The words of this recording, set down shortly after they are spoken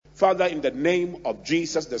Father, in the name of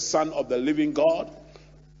Jesus, the Son of the living God,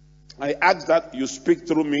 I ask that you speak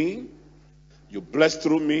through me, you bless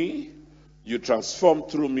through me, you transform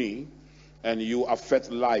through me, and you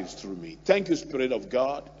affect lives through me. Thank you, Spirit of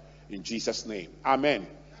God, in Jesus' name. Amen.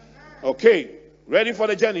 Okay, ready for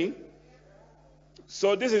the journey?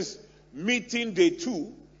 So this is meeting day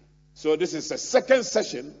 2. So this is the second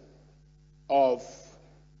session of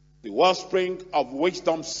the Wellspring of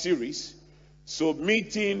Wisdom series. So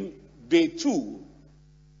meeting day 2,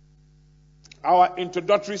 our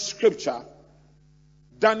introductory scripture,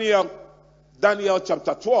 Daniel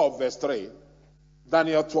chapter 12 verse 3.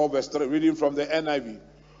 Daniel 12 verse 3, reading from the NIV.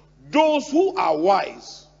 Those who are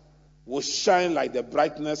wise will shine like the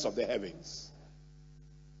brightness of the heavens,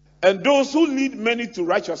 and those who lead many to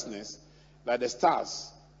righteousness like the stars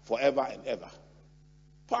forever and ever.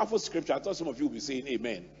 Powerful scripture. I thought some of you will be saying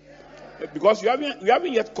amen. Because you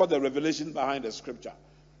haven't yet caught the revelation behind the scripture.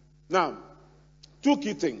 Now, 2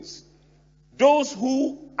 key things. Those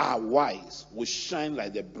who are wise will shine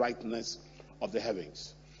like the brightness of the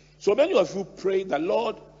heavens. So many of you pray that,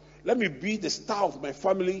 Lord, let me be the star of my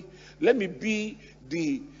family. Let me be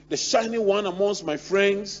the shining one amongst my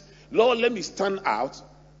friends. Lord, let me stand out.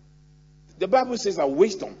 The Bible says that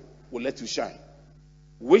wisdom will let you shine.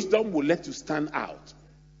 Wisdom will let you stand out.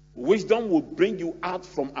 Wisdom will bring you out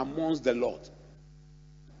from amongst the Lord.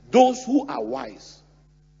 Those who are wise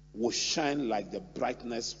will shine like the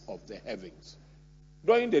brightness of the heavens.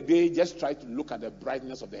 During the day, just try to look at the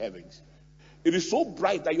brightness of the heavens. It is so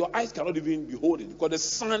bright that your eyes cannot even behold it, because the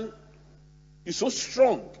sun is so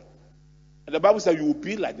strong. And the Bible says you will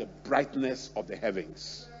be like the brightness of the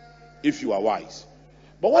heavens if you are wise.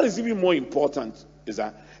 But what is even more important is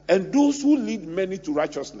that, and those who lead many to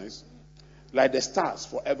righteousness like the stars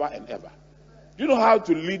forever and ever. Do you know how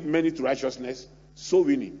to lead many to righteousness? Soul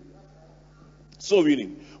winning. Soul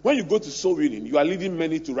winning. When you go to soul winning, you are leading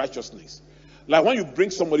many to righteousness. Like when you bring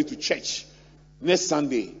somebody to church next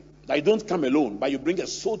Sunday, that you don't come alone, but you bring a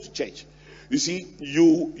soul to church. You see,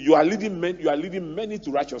 you are leading many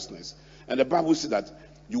to righteousness. And the Bible says that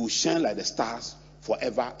you will shine like the stars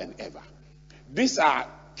forever and ever. These are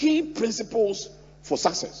key principles for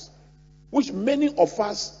success, which many of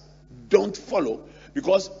us don't follow,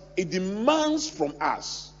 because it demands from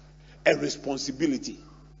us a responsibility.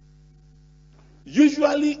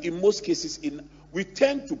 Usually, in most cases, we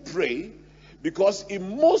tend to pray because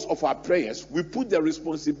in most of our prayers, we put the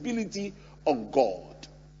responsibility on God.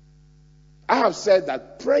 I have said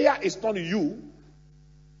that prayer is not you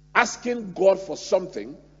asking God for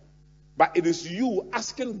something, but it is you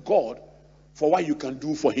asking God for what you can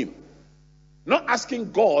do for him. Not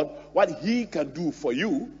asking God what he can do for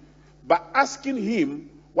you, but asking him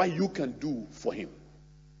what you can do for him.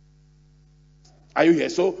 Are you here?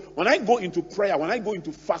 So when I go into prayer, when I go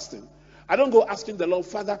into fasting, I don't go asking the Lord,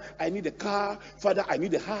 Father, I need a car. Father, I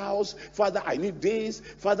need a house. Father, I need this.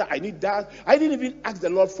 Father, I need that. I didn't even ask the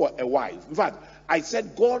Lord for a wife. In fact, I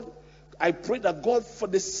said, God, I pray that God, for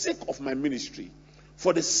the sake of my ministry,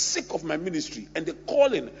 and the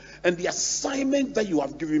calling and the assignment that you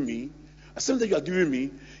have given me,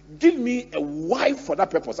 give me a wife for that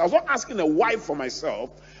purpose. I was not asking a wife for myself,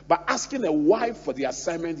 but asking a wife for the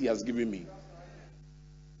assignment he has given me.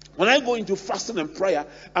 When I go into fasting and prayer,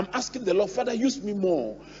 I'm asking the Lord, Father, use me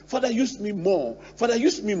more. Father, use me more. Father,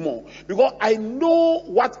 use me more. Because I know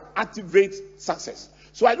what activates success.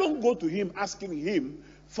 So I don't go to him asking him,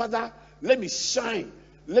 Father, let me shine.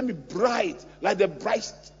 Let me bright like the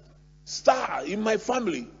bright star in my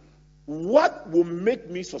family. What will make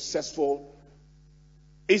me successful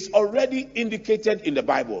is already indicated in the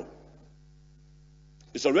Bible.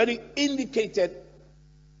 It's already indicated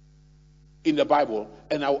in the Bible,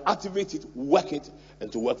 and I will activate it, work it,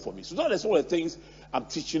 and to work for me. So that's one of the things I'm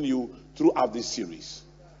teaching you throughout this series.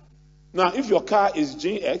 Now, if your car is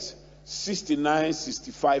GX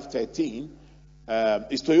 696513,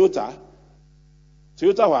 it's Toyota.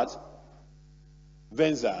 Toyota what?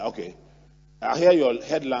 Venza, okay. I hear your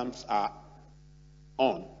headlamps are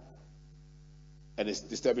on, and it's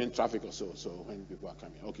disturbing traffic or so when people are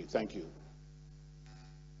coming. Okay, thank you.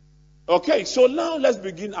 Okay, so now let's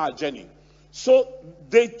begin our journey. So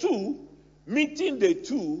meeting day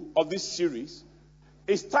 2 of this series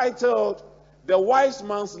is titled The Wise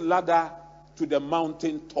Man's Ladder to the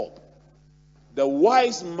Mountain Top. The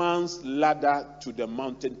wise man's ladder to the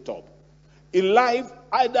mountain top. In life,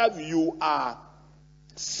 either you are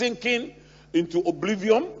sinking into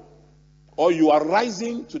oblivion or you are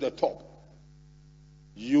rising to the top.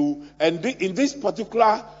 In this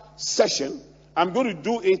particular session, I'm going to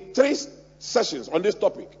do 3 sessions on this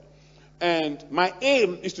topic. And my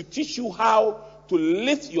aim is to teach you how to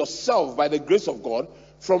lift yourself by the grace of God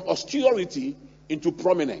from obscurity into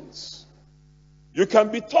prominence. You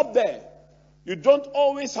can be top there. You don't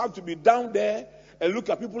always have to be down there and look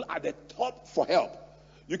at people at the top for help.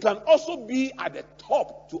 You can also be at the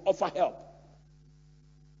top to offer help.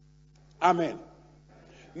 Amen.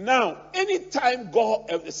 Now, anytime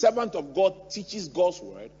God, a servant of God, teaches God's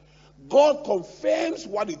word, God confirms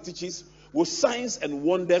what he teaches with signs and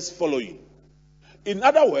wonders following. In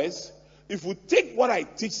other words, if you take what I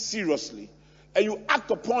teach seriously and you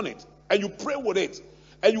act upon it and you pray with it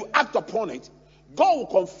and you act upon it, God will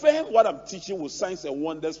confirm what I'm teaching with signs and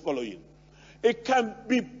wonders following. It can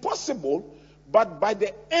be possible, but by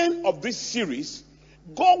the end of this series,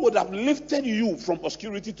 God would have lifted you from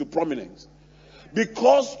obscurity to prominence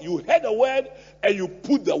because you heard the word and you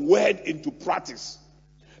put the word into practice.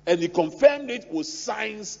 And he confirmed it with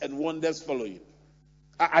signs and wonders following.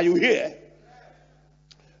 Are you here?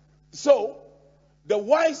 So, the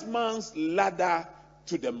wise man's ladder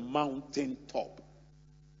to the mountain top.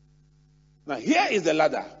 Now, here is the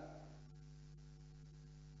ladder.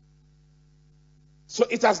 So,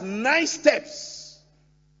 it has 9 steps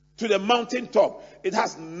to the mountain top. It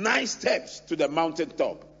has 9 steps to the mountain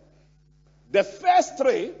top. The first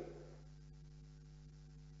 3,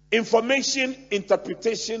 information,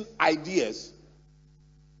 interpretation, ideas,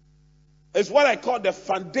 is what I call the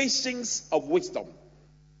foundations of wisdom.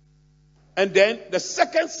 And then the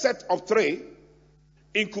second set of 3,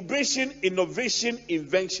 incubation, innovation,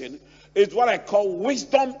 invention, is what I call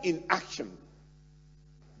wisdom in action.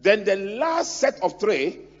 Then the last set of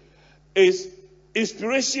 3 is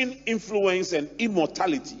inspiration, influence, and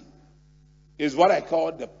immortality, is what I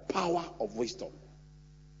call the power of wisdom.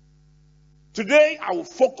 Today, I will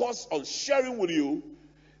focus on sharing with you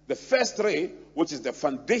the first 3, which is the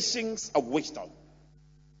foundations of wisdom.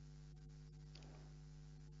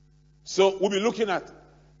 So, we'll be looking at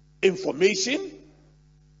information,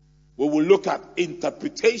 we will look at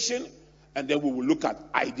interpretation, and then we will look at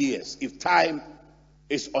ideas. If time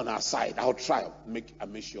is on our side, I'll try to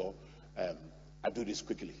make sure I do this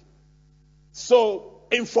quickly. So,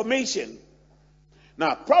 information.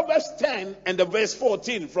 Now, Proverbs 10 and the verse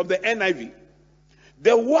 14 from the NIV.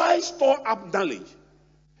 The wise store up knowledge,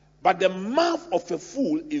 but the mouth of a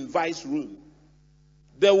fool invites ruin.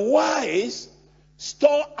 The wise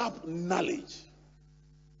store up knowledge.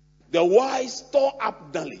 The wise store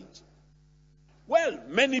up knowledge. Well,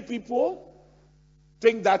 many people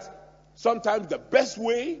think that sometimes the best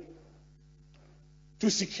way to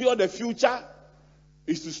secure the future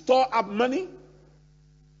is to store up money.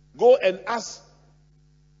 Go and ask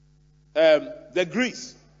the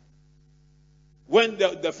Greeks when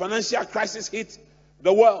the financial crisis hit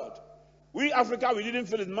the world. We Africa, we didn't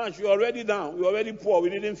feel it much. We were already down. We were already poor. We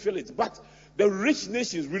didn't feel it. But the rich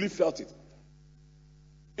nations really felt it.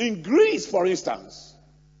 In Greece, for instance,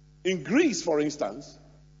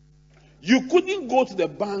 you couldn't go to the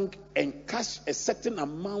bank and cash a certain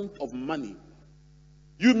amount of money.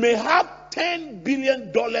 You may have $10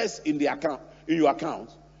 billion in your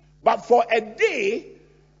account, but for a day,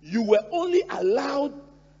 you were only allowed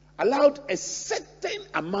a certain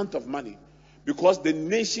amount of money because the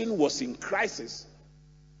nation was in crisis,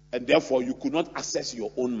 and therefore you could not access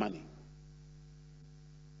your own money.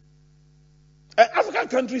 African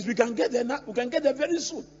countries, we can get there now. We can get there very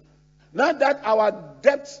soon. Now that our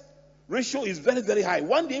debt ratio is very, very high,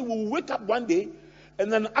 one day we'll wake up one day,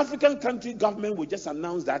 and an African country government will just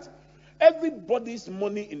announce that everybody's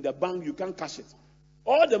money in the bank, you can't cash it.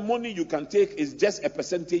 All the money you can take is just a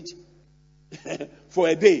percentage for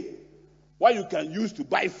a day. What you can use to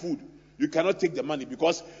buy food, you cannot take the money,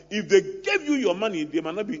 because if they gave you your money, they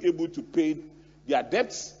might not be able to pay their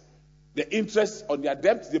debts, the interest on their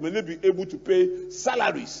debts. They may not be able to pay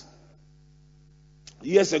salaries.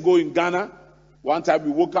 Years ago in Ghana, one time we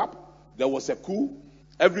woke up, there was a coup.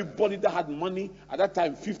 Everybody that had money at that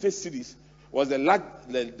time, 50 cedis was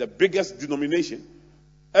the biggest denomination.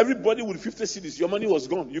 Everybody with 50 cedis, your money was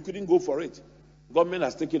gone. You couldn't go for it. Government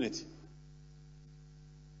has taken it.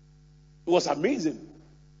 It was amazing.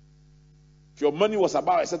 If your money was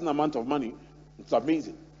about a certain amount of money, it's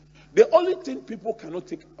amazing. The only thing people cannot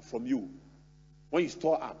take from you when you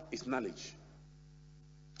store up is knowledge.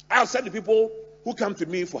 I have said to people who come to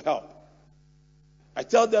me for help, I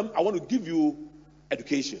tell them I want to give you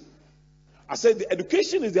education. I said the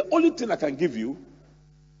education is the only thing I can give you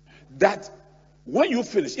that when you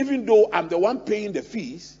finish, even though I'm the one paying the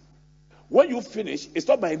fees, when you finish, it's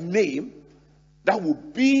not my name that will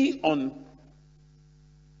be on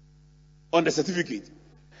the certificate.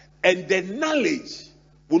 And the knowledge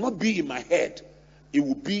will not be in my head. It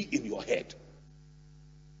will be in your head.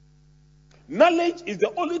 Knowledge is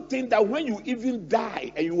the only thing that when you even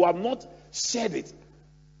die and you have not shared it,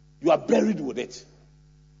 you are buried with it.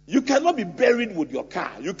 You cannot be buried with your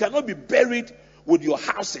car. You cannot be buried with your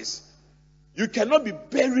houses. You cannot be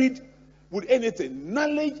buried with anything.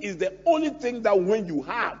 Knowledge is the only thing that when you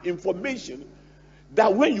have information,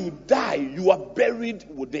 that when you die, you are buried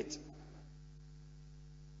with it.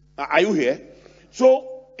 Are you here?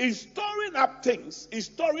 So, in storing up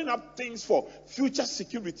things for future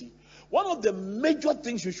security, one of the major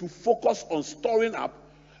things you should focus on storing up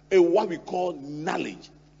is what we call knowledge.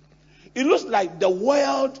 It looks like the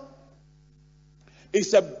world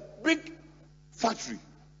is a big factory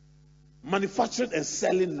manufacturing and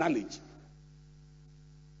selling knowledge.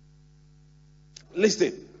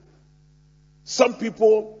 Listen, some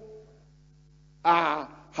people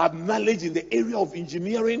have knowledge in the area of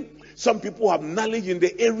engineering. Some people have knowledge in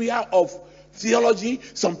the area of theology.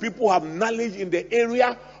 Some people have knowledge in the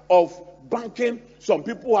area of banking. Some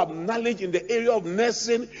people have knowledge in the area of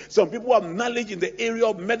nursing. Some people have knowledge in the area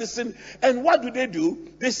of medicine. And what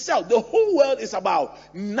do? They sell. The whole world is about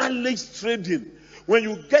knowledge trading. When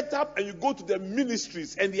you get up and you go to the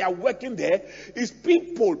ministries and they are working there, it's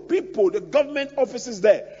people, the government offices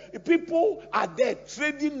there. People are there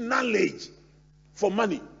trading knowledge for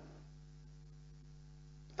money.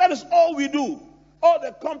 That is all we do. All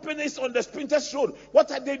the companies on the Sprinters Road,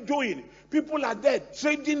 what are they doing? People are there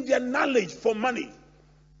trading their knowledge for money.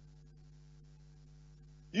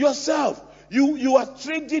 Yourself, you are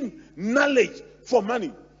trading knowledge for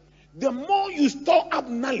money. The more you store up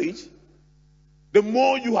knowledge, the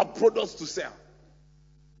more you have products to sell.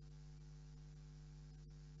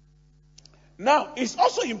 Now, it's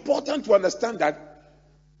also important to understand that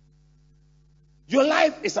your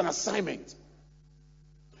life is an assignment.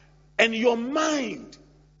 And your mind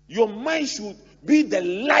should be the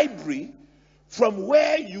library from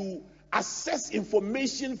where you access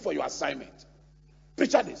information for your assignment.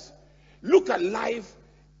 Picture this. Look at life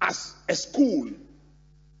as a school.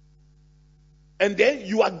 And then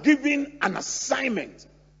you are given an assignment.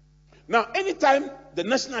 Now, anytime the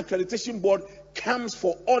National Accreditation Board comes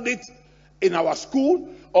for audit in our school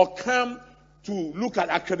or come to look at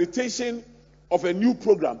accreditation of a new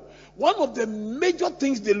program, one of the major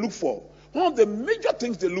things they look for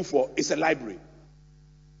is a library.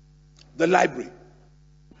 The library.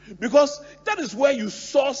 Because that is where you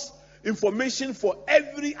source information for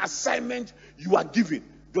every assignment you are given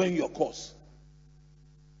during your course.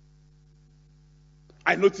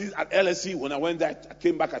 I noticed at LSE when I went there, I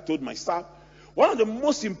came back, I told my staff, one of the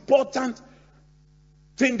most important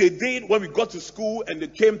things they did when we got to school and they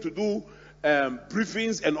came to do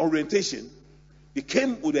briefings and orientation, they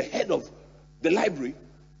came with the head of the library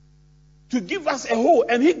to give us a whole,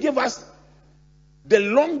 and he gave us the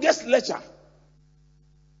longest lecture.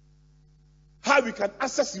 How we can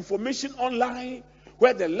access information online,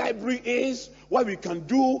 where the library is, what we can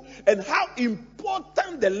do, and how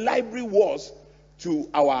important the library was to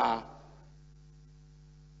our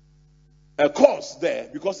course there.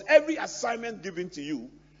 Because every assignment given to you,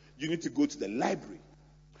 you need to go to the library.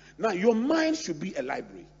 Now, your mind should be a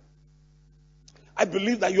library. I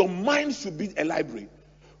believe that your mind should be a library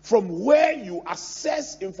from where you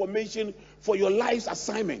access information for your life's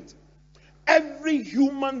assignment. Every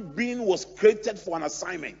human being was created for an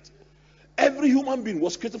assignment. Every human being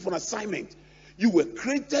was created for an assignment. You were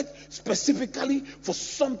created specifically for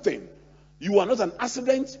something. You are not an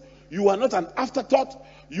accident. You are not an afterthought.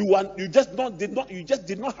 You just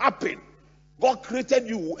did not happen. God created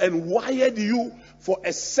you and wired you for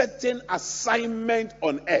a certain assignment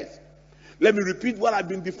on earth. Let me repeat what I've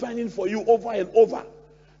been defining for you over and over.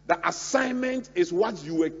 The assignment is what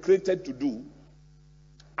you were created to do.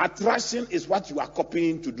 Attraction is what you are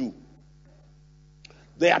copying to do.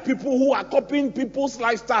 There are people who are copying people's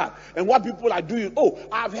lifestyle and what people are doing. Oh,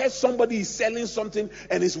 I've heard somebody is selling something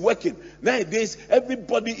and it's working. Nowadays,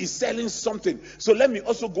 everybody is selling something. So let me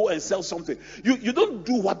also go and sell something. You don't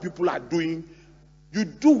do what people are doing. You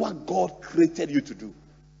do what God created you to do.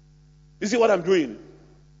 You see what I'm doing?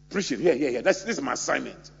 Preach it. Yeah. This is my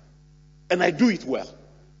assignment. And I do it well.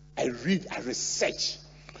 I read, I research.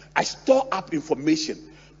 I store up information.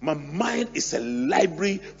 My mind is a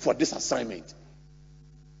library for this assignment.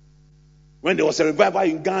 When there was a revival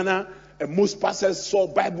in Ghana, and most pastors saw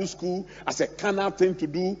Bible school as a carnal thing to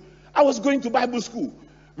do, I was going to Bible school.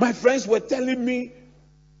 My friends were telling me,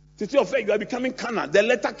 Titi Ofe, you are becoming carnal. The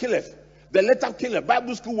letter killeth. The letter killeth.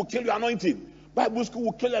 Bible school will kill your anointing. Bible school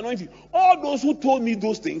will kill your anointing. All those who told me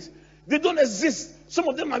those things, they don't exist. Some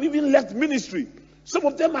of them have even left ministry. Some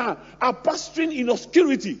of them are pastoring in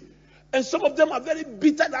obscurity. And some of them are very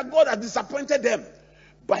bitter that God has disappointed them.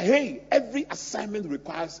 But hey, every assignment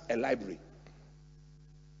requires a library.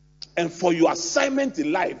 And for your assignment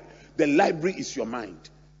in life, the library is your mind.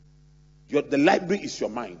 The library is your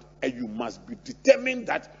mind. And you must be determined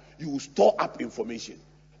that you will store up information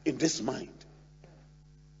in this mind.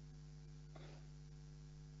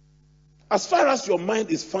 As far as your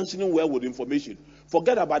mind is functioning well with information,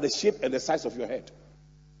 forget about the shape and the size of your head.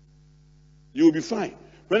 You will be fine.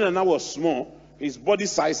 When Nana was small, his body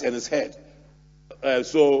size and his head.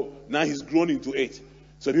 So now he's grown into it.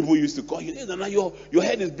 So people used to call him, hey, Nana, your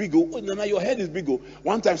head is big. Oh, Nana, your head is big. Oh.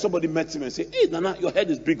 One time somebody met him and said, hey, Nana, your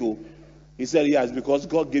head is big. Oh. He said, yeah, it's because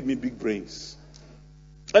God gave me big brains.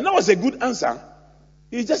 And that was a good answer.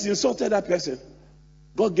 He just insulted that person.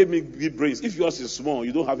 God gave me big brains. If yours is small,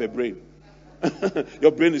 you don't have a brain.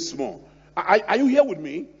 Your brain is small. Are you here with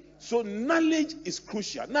me? So knowledge is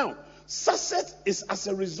crucial. Now, success is as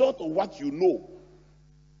a result of what you know.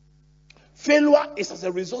 Failure is as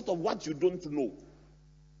a result of what you don't know.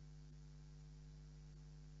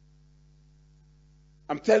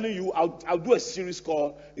 I'm telling you, I'll do a series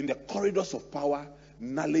called In the Corridors of Power,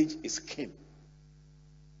 Knowledge is King.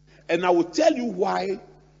 And I will tell you why,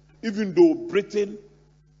 even though Britain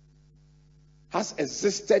has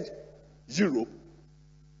existed Europe,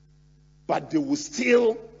 but they will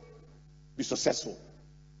still be successful.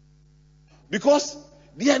 Because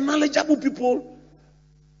they are knowledgeable people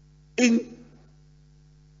in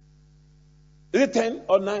 10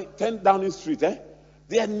 or 9, 10 Downing Street.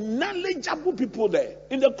 They are knowledgeable people there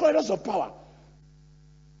in the corridors of power.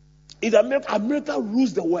 In America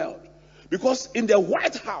rules the world. Because in the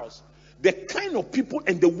White House, the kind of people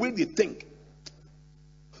and the way they think.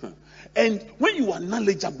 And when you are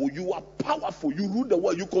knowledgeable, you are powerful, you rule the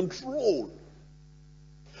world, you control.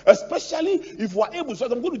 Especially if you are able, so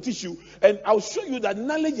I'm going to teach you, and I'll show you that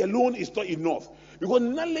knowledge alone is not enough. Because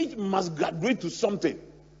knowledge must graduate to something.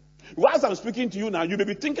 Whilst I'm speaking to you now, you may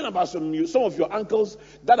be thinking about some of your uncles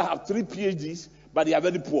that have 3 PhDs, but they are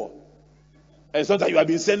very poor. And sometimes you have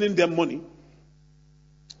been sending them money.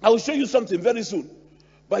 I will show you something very soon.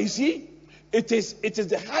 But you see, it is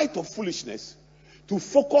the height of foolishness to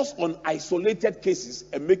focus on isolated cases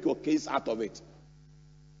and make your case out of it.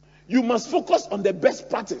 You must focus on the best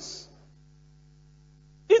practice.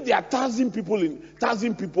 If there are 1,000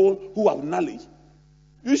 people who have knowledge,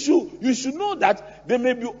 you should know that there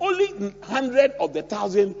may be only 100 of the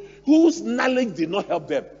 1,000 whose knowledge did not help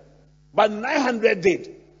them, but 900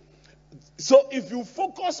 did. So if you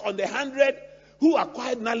focus on the 100 who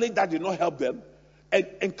acquired knowledge that did not help them, and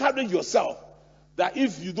encourage yourself that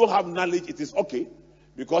if you don't have knowledge, it is okay,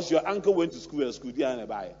 because your uncle went to school and school.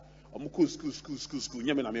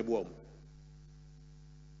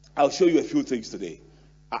 I'll show you a few things today.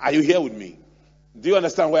 Are you here with me? Do you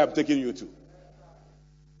understand where I'm taking you to?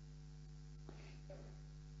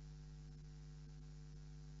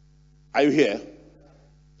 Are you here?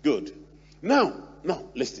 Good. Now,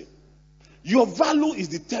 listen. Your value is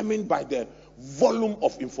determined by the volume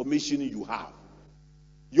of information you have.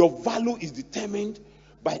 Your value is determined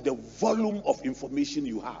by the volume of information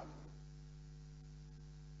you have.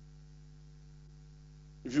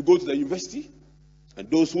 If you go to the university,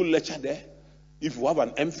 and those who lecture there, if you have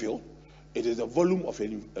an MPhil, it is the volume of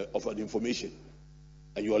an information,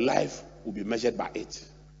 and your life will be measured by it.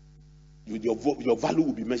 Your value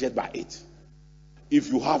will be measured by it. If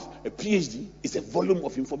you have a PhD, it's a volume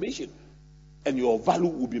of information, and your value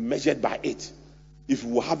will be measured by it. If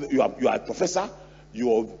you are a professor,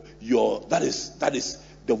 that is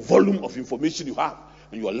the volume of information you have,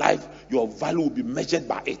 and your life, your value will be measured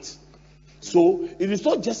by it. So it is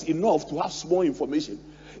not just enough to have small information.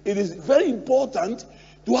 It is very important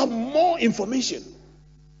to have more information.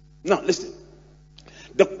 Now listen,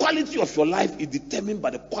 the quality of your life is determined by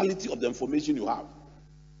the quality of the information you have.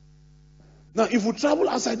 Now if you travel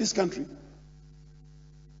outside this country,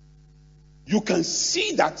 you can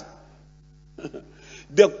see that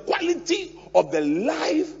the quality of the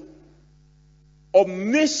life of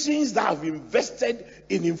nations that have invested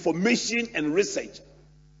in information and research,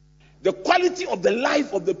 the quality of the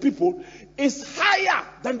life of the people is higher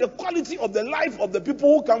than the quality of the life of the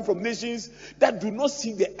people who come from nations that do not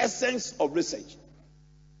see the essence of research.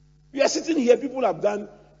 We are sitting here, people have done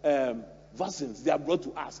vaccines, they are brought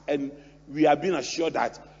to us, and we have been assured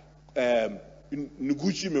that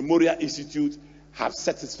Noguchi Memorial Institute has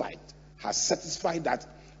satisfied that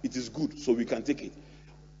it is good, so we can take it.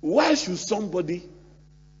 Why should somebody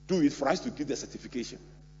do it for us to get the certification?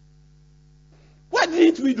 Why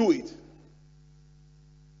didn't we do it?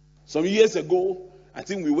 Some years ago, I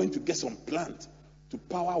think we went to get some plant to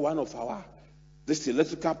power one of our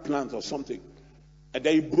electrical plant or something, and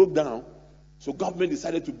then it broke down. So government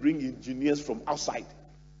decided to bring engineers from outside.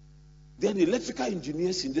 Then the electrical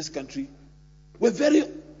engineers in this country were very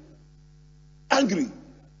angry.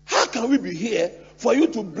 How can we be here for you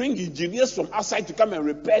to bring engineers from outside to come and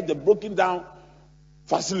repair the broken down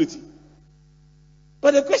facility?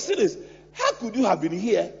 But the question is, how could you have been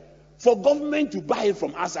here for government to buy it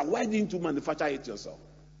from outside? Why didn't you manufacture it yourself?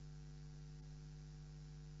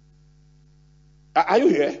 Are you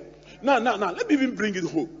here? Now, let me even bring it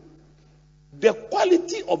home. The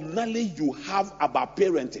quality of knowledge you have about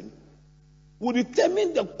parenting will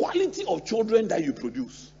determine the quality of children that you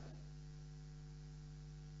produce.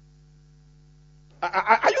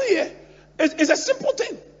 Are you here? It's a simple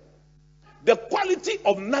thing. The quality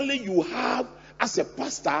of knowledge you have as a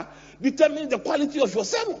pastor determines the quality of your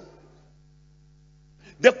sermon.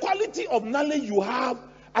 The quality of knowledge you have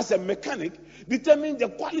as a mechanic determines the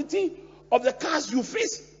quality of the cars you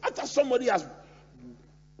fix. After somebody has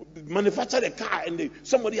manufactured a car and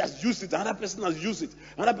somebody has used it, another person has used it,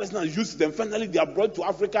 another person has used it, and finally they are brought to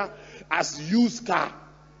Africa as used car.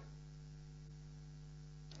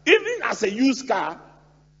 Even as a used car,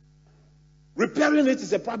 repairing it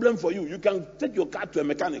is a problem for you. You can take your car to a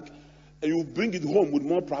mechanic and you bring it home with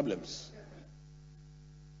more problems.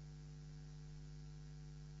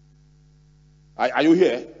 Are you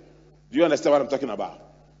here? Do you understand what I'm talking about?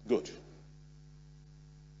 Good.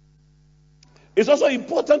 It's also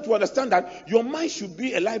important to understand that your mind should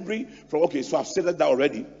be a library from, okay, so I've said that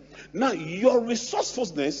already. Now, your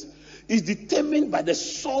resourcefulness is determined by the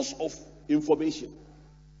source of information.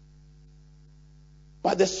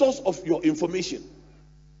 By the source of your information.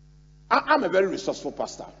 I'm a very resourceful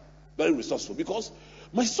pastor. Very resourceful. Because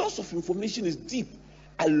my source of information is deep.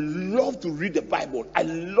 I love to read the Bible. I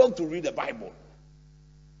love to read the Bible.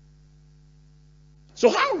 So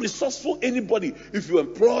how resourceful anybody, if you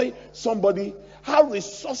employ somebody, how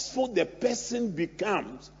resourceful the person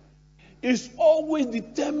becomes is always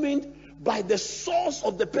determined by the source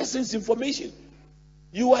of the person's information.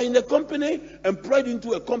 You are in a company, employed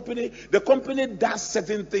into a company, the company does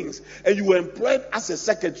certain things, and you are employed as a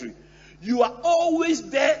secretary. You are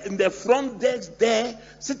always there in the front desk there,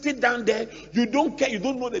 sitting down there. You don't care, you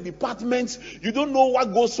don't know the departments, you don't know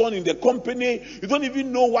what goes on in the company, you don't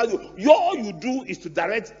even know what all you do is to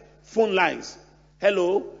direct phone lines.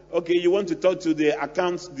 Hello, okay, you want to talk to the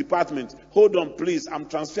accounts department. Hold on, please, I'm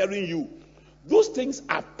transferring you. Those things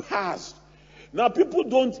are past. Now, people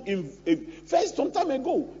don't. First, some time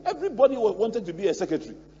ago, everybody wanted to be a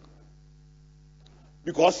secretary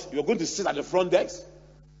because you're going to sit at the front desk,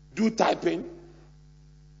 do typing,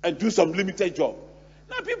 and do some limited job.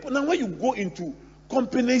 Now, when you go into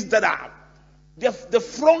companies that are the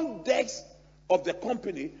front desk of the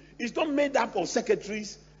company is not made up of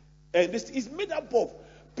secretaries, and it's made up of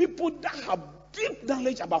people that have deep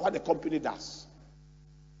knowledge about what the company does.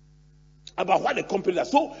 About what the company does.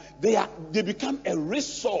 So they become a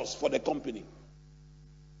resource for the company.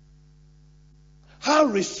 How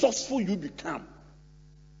resourceful you become.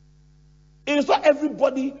 It is not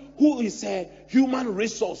everybody who is a human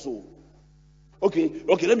resource. Okay,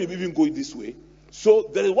 let me even go this way. So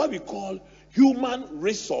there is what we call human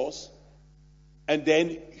resource, and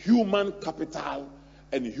then human capital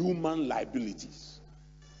and human liabilities.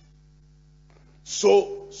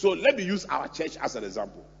 So let me use our church as an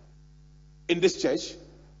example. In this church,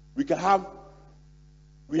 we have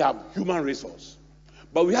human resource,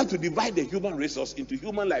 but we have to divide the human resource into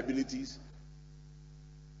human liabilities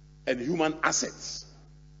and human assets.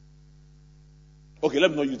 Okay,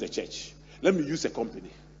 let me not use the church. Let me use a company,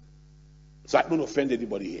 so I don't offend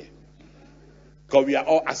anybody here, because we are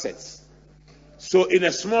all assets. So in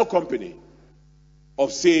a small company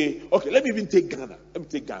of say, okay, let me even take Ghana. Let me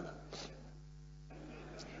take Ghana,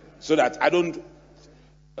 so that I don't.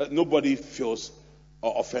 Nobody feels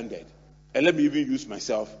offended. And let me even use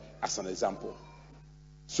myself as an example.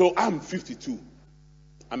 So I'm 52.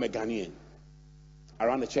 I'm a Ghanaian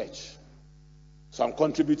around the church. So I'm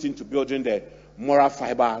contributing to building the moral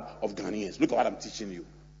fiber of Ghanaians. Look at what I'm teaching you.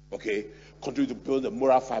 Okay? Contribute to build the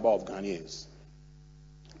moral fiber of Ghanaians.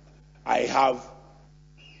 I have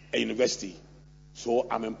a university. So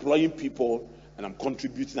I'm employing people and I'm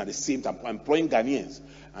contributing at the same time. I'm employing Ghanaians.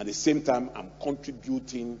 At the same time, I'm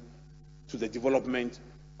contributing to the development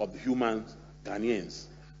of the human Ghanaians.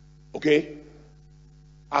 Okay?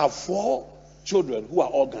 I have 4 children who are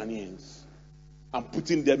all Ghanaians. I'm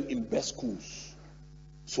putting them in best schools.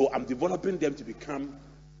 So I'm developing them to become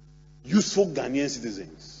useful Ghanaian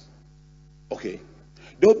citizens. Okay?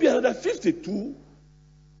 There will be another 52,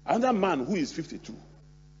 another man who is 52,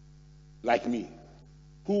 like me,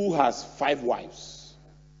 who has 5 wives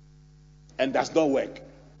and does not work.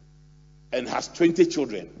 and has 20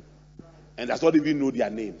 children and does not even know their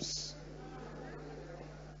names.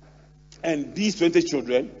 And these 20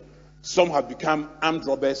 children, some have become armed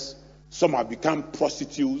robbers, some have become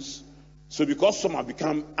prostitutes. So because some have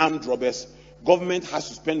become armed robbers, government has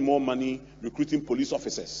to spend more money recruiting police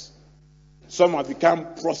officers. Some have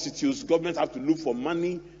become prostitutes. Government have to look for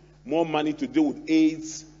more money to deal with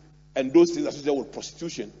AIDS and those things associated with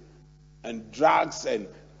prostitution and drugs and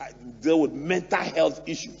deal with mental health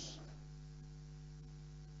issues.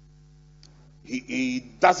 He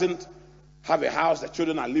doesn't have a house. The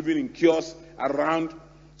children are living in kiosks around.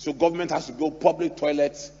 So government has to build public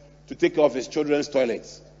toilets to take care of his children's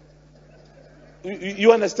toilets.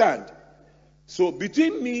 You understand? So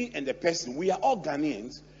between me and the person, we are all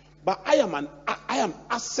Ghanaians, but I am an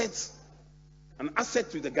asset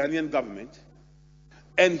to the Ghanaian government,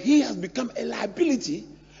 and he has become a liability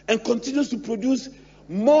and continues to produce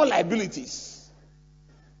more liabilities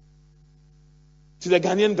to the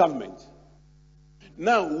Ghanaian government.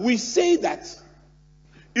 Now we say that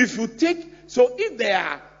if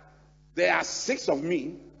there are 6 of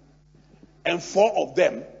me and 4 of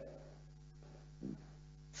them,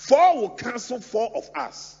 4 will cancel 4 of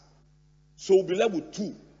us. So we'll be left with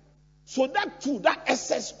 2. So that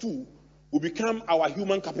excess 2 will become our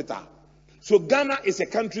human capital. So Ghana is a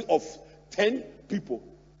country of 10 people,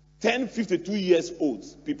 10 52 years old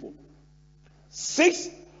people. 4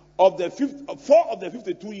 of the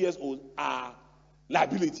 52 years old are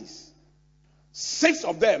liabilities. 6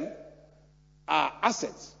 of them are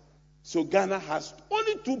assets. So Ghana has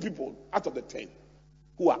only 2 people out of the 10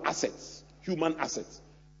 who are assets, human assets.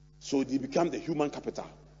 So they become the human capital.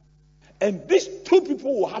 And these 2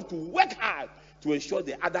 people will have to work hard to ensure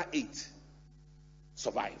the other 8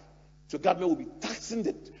 survive. So government will be taxing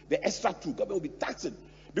the extra 2. Government will be taxing.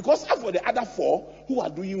 Because as for the other 4 who are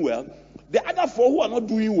doing well, the other 4 who are not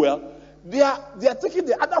doing well, they are taking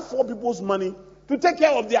the other 4 people's money to take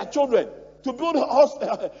care of their children, to build a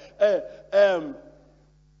hospital,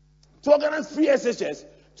 to organize free SHS,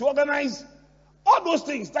 to organize all those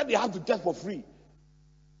things that they have to get for free.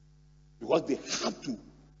 Because they have to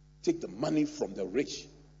take the money from the rich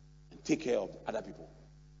and take care of other people.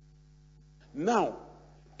 Now,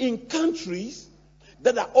 in countries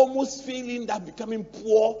that are almost failing, that are becoming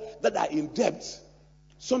poor, that are in debt,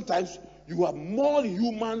 sometimes you have more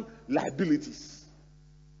human liabilities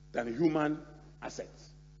than human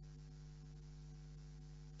assets.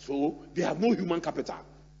 So they have no human capital.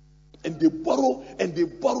 And they borrow and they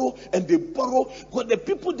borrow and they borrow, because the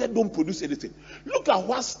people that don't produce anything. Look at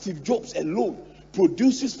what Steve Jobs alone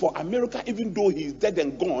produces for America, even though he's dead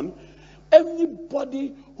and gone.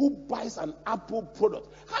 Anybody who buys an Apple product,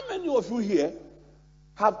 how many of you here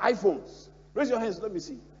have iPhones? Raise your hands, let me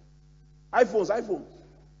see. iPhones.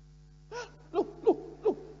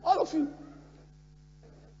 Look, all of you.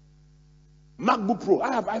 MacBook Pro,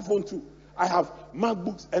 I have iPhone too. I have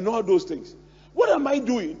MacBooks and all those things. What am I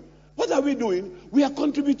doing? What are we doing? We are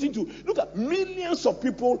contributing to, look at millions of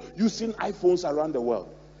people using iPhones around the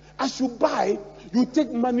world. As you buy, you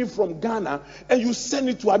take money from Ghana and you send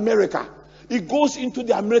it to America. It goes into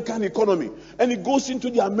the American economy, and it goes into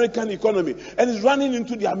the American economy, and it's running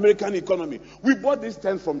into the American economy. We bought this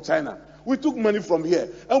tent from China. We took money from here,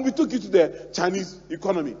 and we took it to the Chinese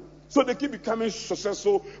economy. So they keep becoming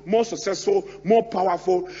successful, more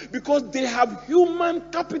powerful, because they have human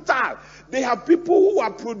capital. They have people who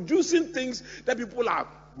are producing things that people are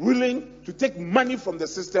willing to take money from the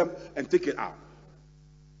system and take it out.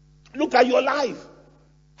 Look at your life.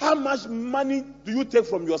 How much money do you take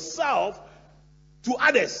from yourself to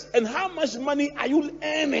others? And how much money are you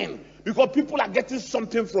earning? Because people are getting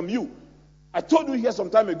something from you. I told you here some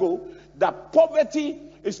time ago that poverty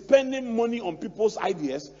is spending money on people's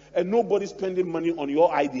ideas, and nobody's spending money on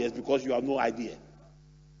your ideas because you have no idea.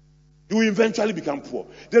 You will eventually become poor.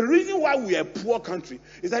 The reason why we are a poor country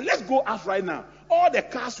is that, let's go out right now. All the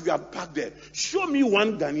cars we have parked there, show me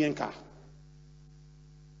one Ghanaian car.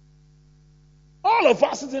 All of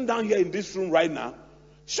us sitting down here in this room right now,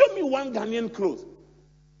 show me one Ghanaian clothes.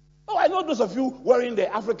 Oh, I know those of you wearing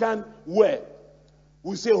the African wear.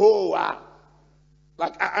 We say, oh, wow.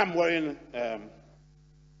 Like I'm wearing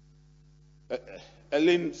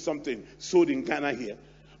Elaine something sold in Ghana here.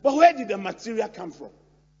 But where did the material come from?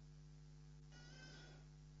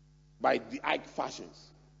 By the Ike Fashions.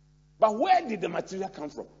 But where did the material come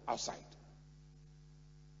from? Outside.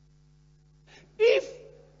 If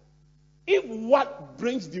what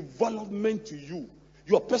brings development to you,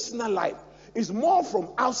 your personal life, is more from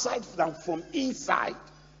outside than from inside,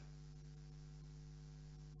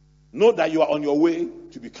 know that you are on your way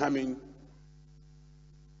to becoming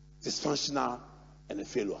dysfunctional and a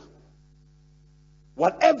failure.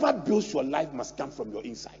 Whatever builds your life must come from your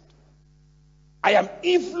inside. I am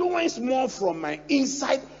influenced more from my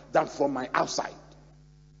inside than from my outside,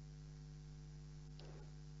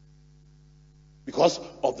 because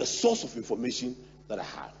of the source of information that I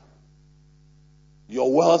have.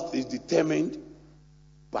 Your wealth is determined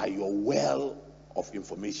by your well of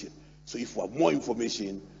information. So if you have more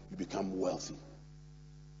information, you become wealthy.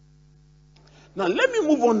 Now let me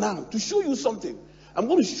move on now to show you something. I'm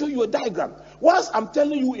going to show you a diagram. Whilst I'm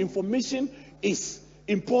telling you information is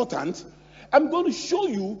important, I'm going to show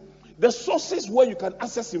you the sources where you can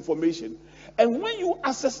access information. And when you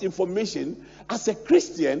access information as a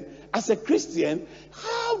Christian,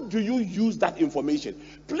 how do you use that information?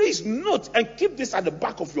 Please note and keep this at the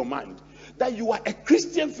back of your mind, that you are a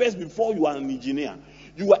Christian first before you are an engineer.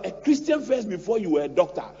 You are a Christian first before you were a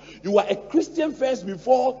doctor. You are a Christian first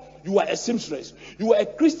before you were a seamstress. You are a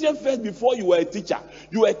Christian first before you were a teacher.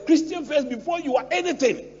 You are a Christian first before you are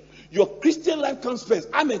anything. Your Christian life comes first.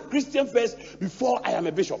 I'm a Christian first before I am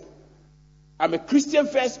a bishop. I'm a Christian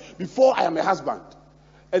first before I am a husband.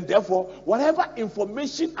 And therefore, whatever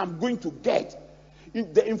information I'm going to get,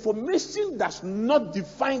 if the information does not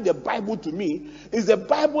define the Bible to me, it's the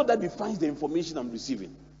Bible that defines the information I'm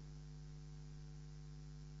receiving.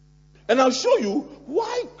 And I'll show you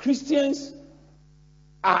why Christians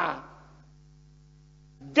are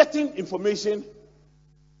getting information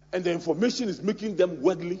and the information is making them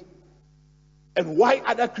worldly, and why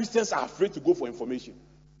other Christians are afraid to go for information.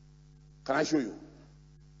 Can I show you?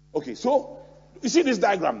 Okay, so you see this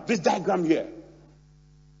diagram here.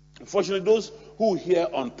 Unfortunately, those who hear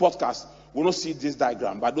on podcast will not see this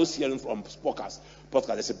diagram, but those hearing from podcast,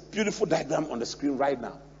 there's a beautiful diagram on the screen right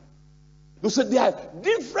now. So there are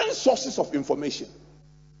different sources of information.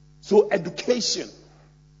 So education,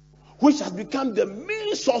 which has become the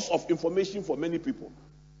main source of information for many people.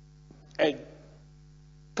 And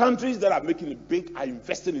countries that are making it big are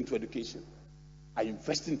investing into education.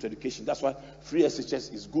 That's why free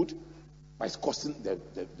SHS is good, but it's costing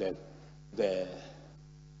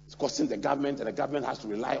it's costing the government, and the government has to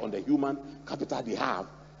rely on the human capital they have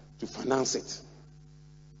to finance it.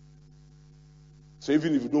 So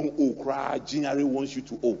even if you don't owe, January wants you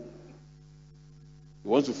to owe. He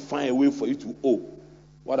wants to find a way for you to owe.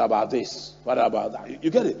 What about this? What about that?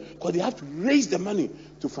 You get it? Because they have to raise the money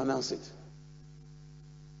to finance it.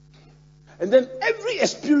 And then every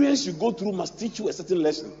experience you go through must teach you a certain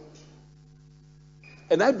lesson.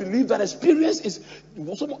 And I believe that experience is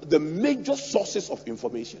some of the major sources of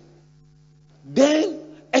information. Then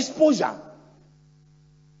exposure.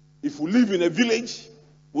 If you live in a village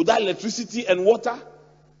without electricity and water,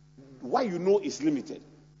 what you know is limited.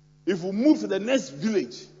 If you move to the next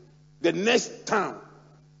village, the next town,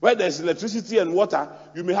 where there's electricity and water,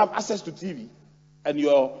 you may have access to TV, and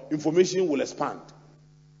your information will expand.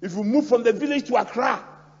 If you move from the village to Accra,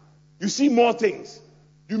 you see more things.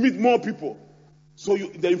 You meet more people. So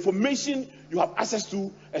the information you have access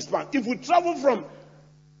to expand. If you travel from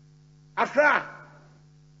Accra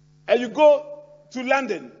and you go to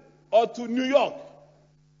London or to New York,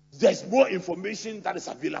 there's more information that is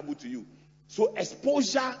available to you. So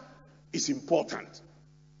exposure is important.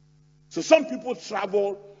 So some people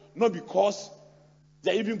travel not because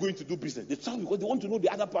they're even going to do business. They travel because they want to know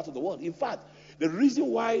the other part of the world. In fact, the reason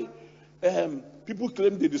why people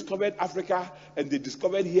claim they discovered Africa and they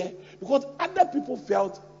discovered here, because other people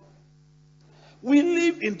felt we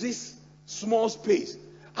live in this small space.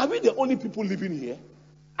 Are we the only people living here?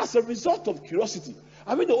 As a result of curiosity,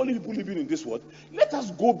 are we the only people living in this world? Let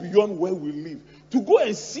us go beyond where we live to go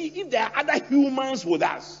and see if there are other humans with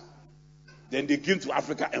us. Then they came to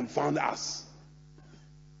Africa and found us.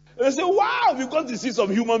 And they say, wow, we've got to see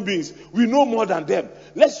some human beings. We know more than them.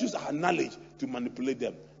 Let's use our knowledge to manipulate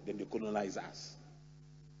them. Then they colonize us.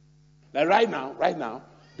 Now, right now,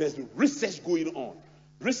 there's research going on.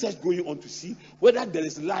 To see whether there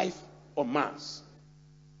is life on Mars.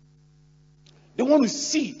 They want to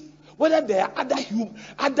see whether there are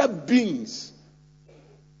other beings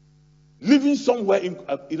living somewhere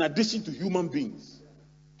in addition to human beings.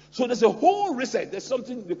 So there's a whole research. There's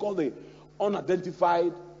something they call the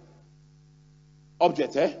unidentified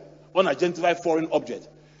object, unidentified foreign object,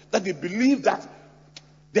 that they believe that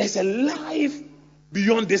there's a life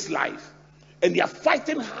beyond this life, and they are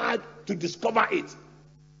fighting hard to discover it.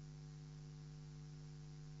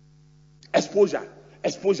 Exposure.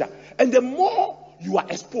 And the more you are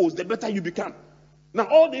exposed, the better you become. Now,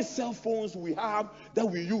 all these cell phones we have that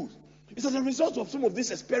we use, it's as a result of some of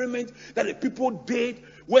this experiment that the people did,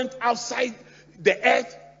 went outside the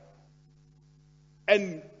earth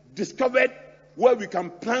and discovered where we can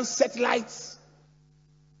plant satellites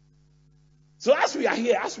So as we are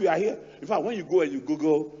here, in fact, when you go and you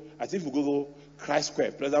Google, I think if you Google Christ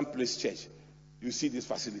Square, Pleasant Place Church, you see this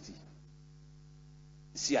facility.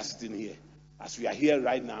 You see us sitting here. As we are here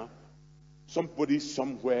right now, somebody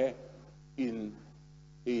somewhere in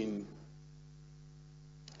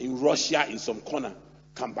Russia, in some corner,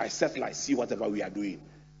 can by satellite see whatever we are doing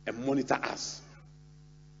and monitor us.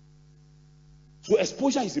 So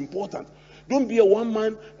exposure is important. Don't be a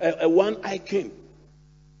one-eye king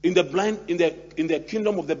in the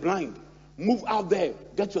kingdom of the blind. Move out there,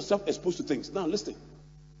 get yourself exposed to things. Now listen.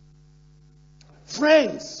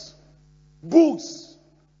 Friends, books,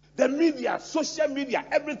 the media, social media,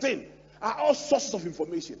 everything are all sources of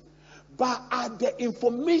information. But are the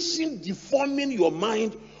information deforming your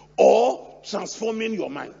mind or transforming your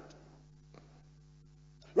mind?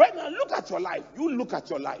 Right now, look at your life. You look at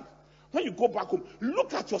your life. When you go back home,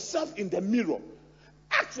 look at yourself in the mirror.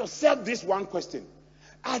 Ask yourself this one question.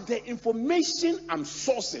 Are the information I'm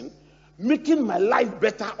sourcing making my life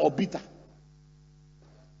better or bitter?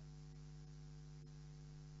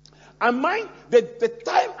 Am I, the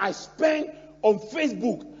time I spend on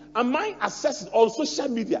Facebook, am I accessing, on social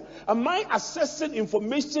media, am I accessing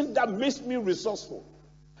information that makes me resourceful?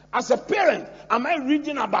 As a parent, am I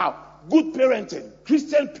reading about good parenting,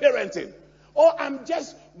 Christian parenting? Or I'm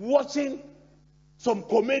just watching some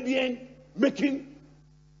comedian making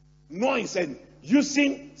noise and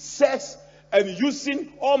using sex and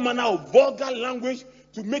using all manner of vulgar language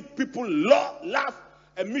to make people laugh,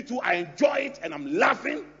 and me too, I enjoy it and I'm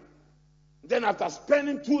laughing. Then after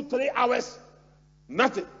spending 2-3 hours,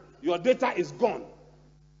 nothing. Your data is gone.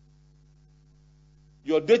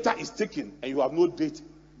 Your data is taken and you have no date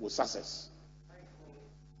with success.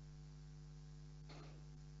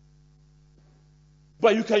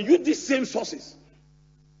 But you can use these same sources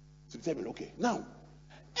to determine, okay, now,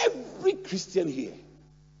 every Christian here,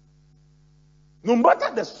 no matter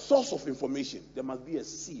the source of information, there must be a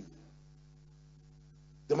sieve.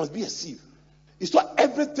 There must be a sieve. It's not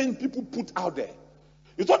everything people put out there.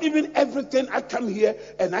 It's not even everything I come here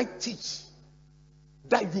and I teach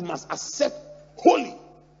that you must accept wholly.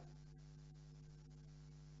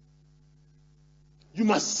 You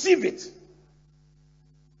must sieve it.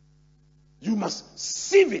 You must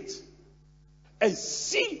sieve it and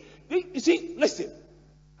see. You see, listen.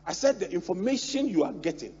 I said the information you are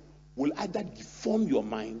getting will either deform your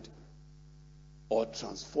mind or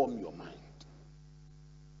transform your mind.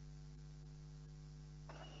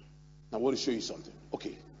 Now, I want to show you something.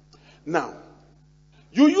 Okay. Now,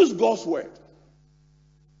 you use God's word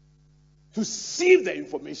to sieve the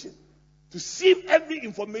information, to sieve every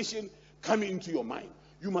information coming into your mind.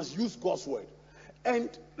 You must use God's word. And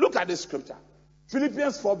look at this scripture.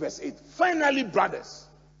 Philippians 4 verse 8. Finally, brothers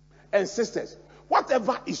and sisters,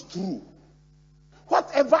 whatever is true,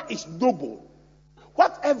 whatever is noble,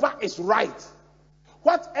 whatever is right,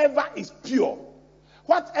 whatever is pure,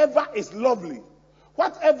 whatever is lovely,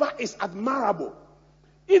 whatever is admirable,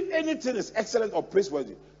 if anything is excellent or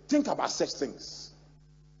praiseworthy, think about such things.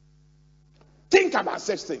 Think about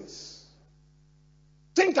such things.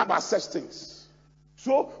 Think about such things.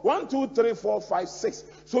 So 1, 2, 3, 4, 5, 6.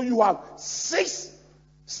 So you have 6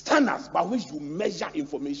 standards by which you measure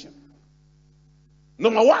information.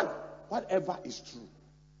 Number 1, whatever is true.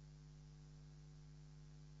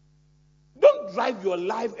 Don't drive your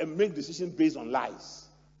life and make decisions based on lies.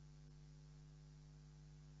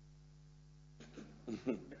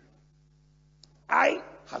 I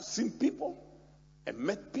have seen people and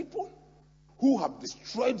met people who have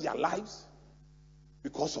destroyed their lives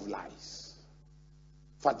because of lies.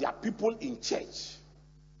 For there are people in church,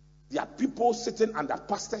 there are people sitting under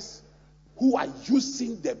pastors who are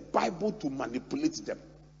using the Bible to manipulate them.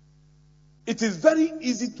 It is very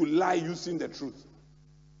easy to lie using the truth.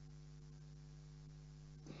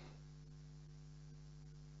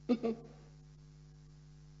 And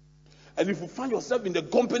if you find yourself in the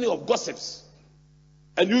company of gossips,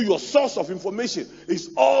 and your source of information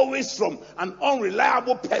is always from an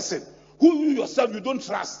unreliable person who you yourself you don't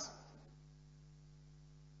trust,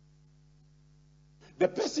 the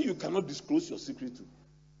person you cannot disclose your secret to,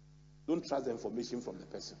 don't trust the information from the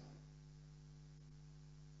person.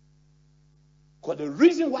 Because the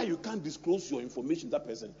reason why you can't disclose your information to that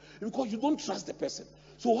person is because you don't trust the person.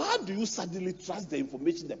 So how do you suddenly trust the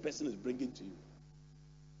information the person is bringing to you?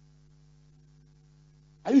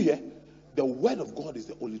 Are you here? The word of God is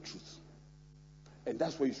the only truth. And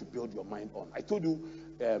that's where you should build your mind on. I told you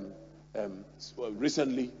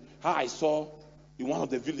recently how I saw in one of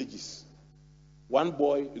the villages, one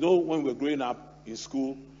boy, when we were growing up in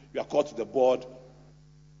school, you are called to the board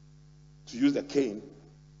to use the cane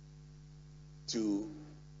to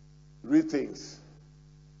read things.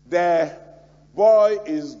 The boy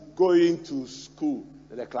is going to school,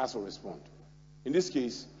 then the class will respond. In this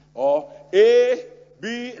case, or A,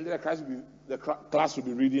 B, and then the class will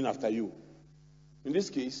be reading after you. In this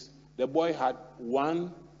case, the boy had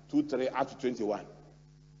 1, 2, 3, up to 21.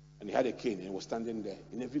 And he had a cane and he was standing there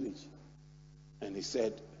in a village. And he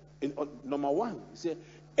said, number 1, he said,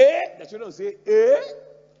 A, the children say A,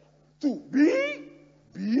 2, B,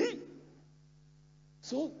 B.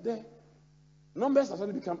 So the numbers have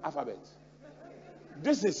suddenly become alphabets.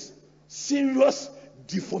 This is serious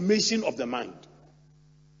deformation of the mind.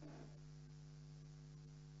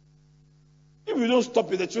 If you don't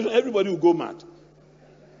stop it, the children, everybody will go mad.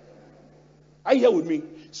 Are you here with me?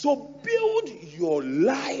 So build your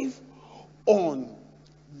life on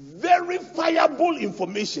verifiable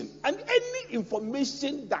information, and any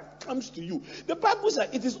information that comes to you. The Bible says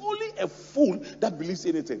it is only a fool that believes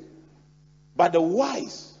anything, but the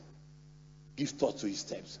wise give thought to his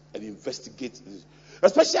steps and investigate this.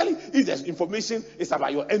 Especially if there's information, it's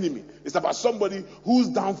about your enemy, it's about somebody whose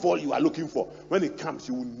downfall you are looking for. When it comes,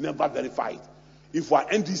 you will never verify it. If we are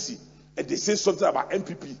NDC and they say something about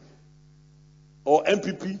MPP or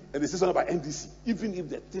MPP and they say something about NDC, even if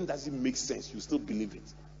the thing doesn't make sense, you still believe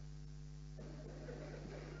it.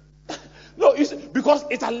 No, because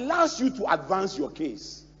it allows you to advance your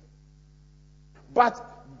case. But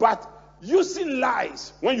using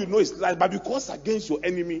lies when you know it's lies, but because against your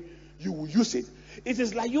enemy, you will use it. It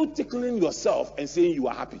is like you tickling yourself and saying you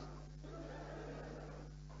are happy.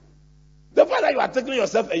 The fact that you are tickling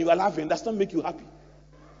yourself and you are laughing does not make you happy.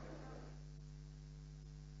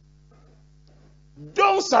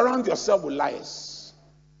 Don't surround yourself with liars.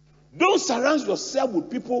 Don't surround yourself with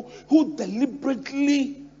people who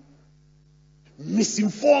deliberately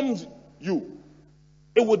misinformed you.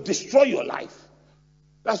 It will destroy your life.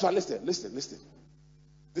 That's why, listen.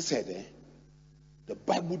 This head, the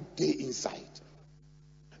Bible day inside.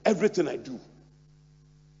 Everything I do,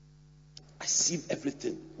 I sieve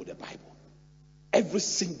everything with the Bible. Every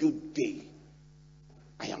single day,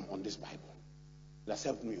 I am on this Bible. It has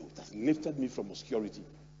helped me. It has lifted me from obscurity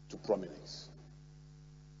to prominence.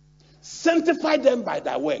 Sanctify them by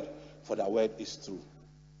thy word, for thy word is true.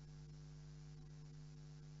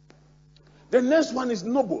 The next one is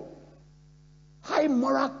noble. High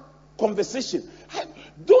moral conversation.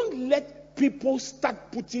 Don't let people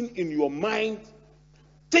start putting in your mind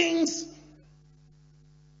things.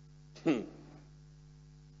 I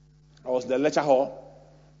was in the lecture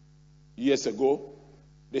hall years ago.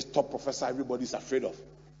 This top professor everybody's afraid of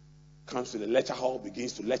comes to the lecture hall,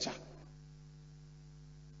 begins to lecture.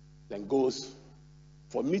 Then goes,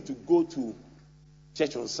 for me to go to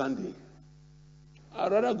church on Sunday,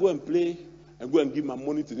 I'd rather go and play and go and give my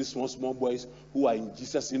money to these small boys who are in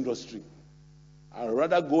Jesus' industry. I'd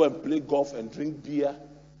rather go and play golf and drink beer,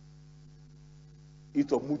 eat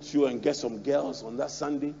omutio and get some girls on that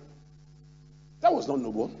Sunday. That was not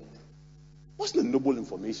noble. Wasn't noble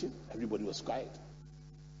information. Everybody was quiet.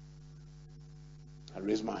 I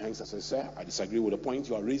raised my hands and said, sir, I disagree with the point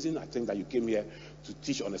you are raising. I think that you came here to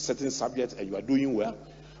teach on a certain subject and you are doing well.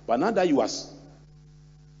 But now that you are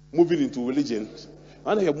moving into religion,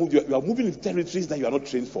 now that you are moving into territories that you are not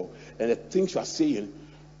trained for, and the things you are saying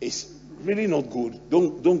is really not good.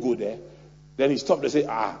 Don't go there. Then he stopped and said,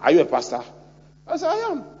 are you a pastor? I said, I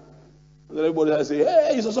am. And then everybody else say,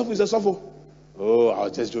 hey, he's a sopho. Oh, I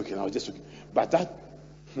was just joking. But that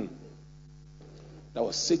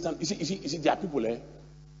was Satan. You see, there are people there.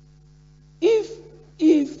 If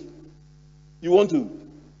you want to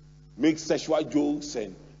make sexual jokes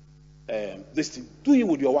and this thing, do it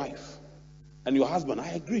with your wife and your husband. I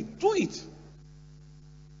agree. Do it.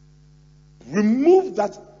 Remove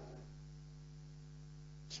that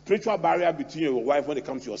spiritual barrier between your wife when it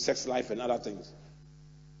comes to your sex life and other things.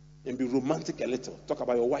 And be romantic a little. Talk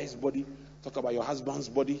about your wife's body. Talk about your husband's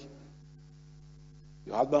body.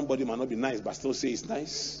 Your husband's body might not be nice, but still say it's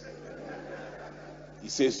nice. He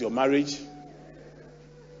says your marriage.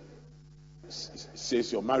 He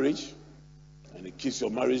says your marriage. And he keeps your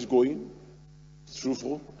marriage going. It's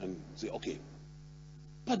truthful. And say, okay.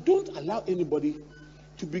 But don't allow anybody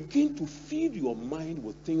to begin to feed your mind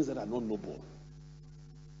with things that are not noble.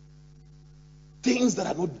 Things that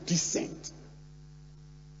are not decent.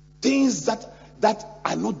 Things that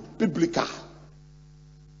are not biblical.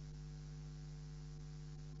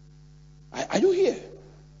 Are you here?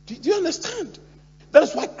 Do you understand?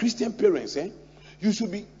 That's why Christian parents, you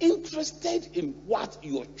should be interested in what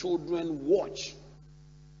your children watch.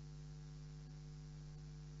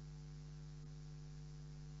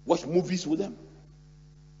 Watch movies with them.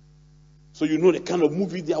 So you know the kind of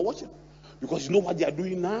movie they are watching. Because you know what they are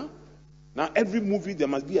doing now? Now, every movie, there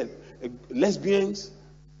must be a lesbians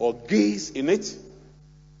or gays in it.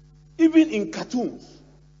 Even in cartoons,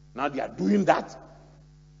 now they are doing that,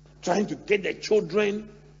 trying to get their children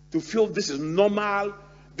to feel this is normal,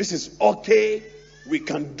 this is okay, we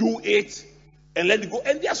can do it, and let it go.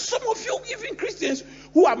 And there are some of you, even Christians,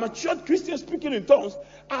 who are matured Christians speaking in tongues,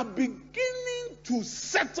 are beginning to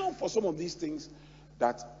settle for some of these things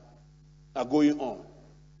that are going on.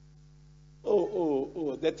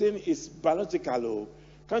 Oh, the thing is biological. Oh.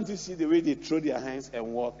 Can't you see the way they throw their hands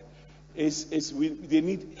and walk? They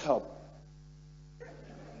need help.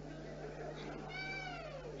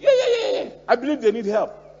 Yeah. I believe they need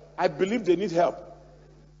help.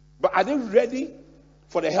 But are they ready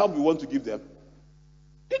for the help we want to give them?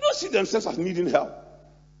 They don't see themselves as needing help.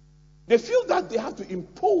 They feel that they have to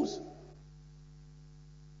impose.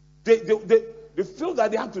 They feel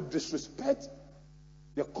that they have to disrespect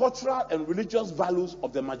the cultural and religious values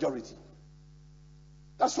of the majority.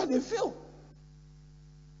 That's what they feel.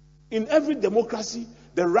 In every democracy,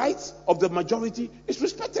 the rights of the majority is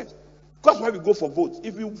respected. That's why we go for votes.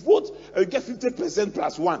 If you vote and you get 50%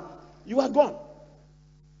 plus one, you are gone.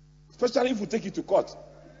 Especially if we take you to court.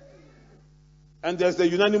 And there's the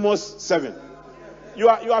unanimous 7. You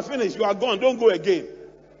are finished. You are gone. Don't go again.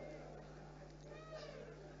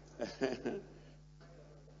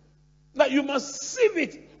 Now you must sieve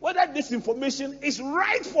it, whether this information is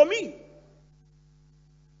right for me.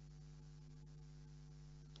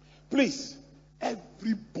 Please,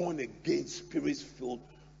 every born again, spirit-filled,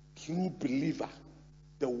 true believer,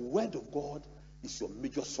 the word of God is your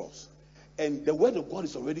major source. And the word of God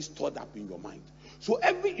is already stored up in your mind. So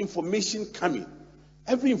every information coming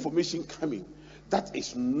that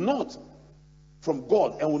is not from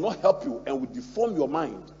God and will not help you and will deform your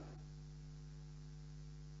mind,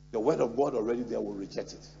 the word of God already there will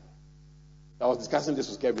reject it. I was discussing this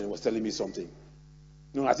with Kevin and was telling me something.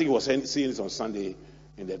 I think he was saying it on Sunday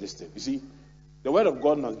in the distance. You see, the word of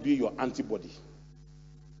God must be your antibody.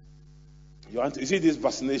 You see this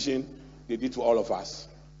vaccination they did to all of us?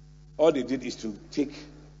 All they did is to take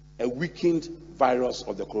a weakened virus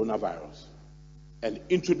of the coronavirus and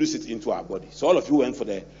introduce it into our body. So all of you went for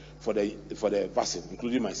the vaccine,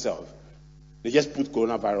 including myself. They just put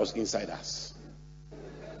coronavirus inside us.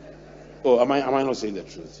 Oh, am I not saying the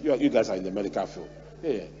truth? You guys are in the medical field.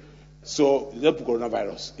 Yeah. So they put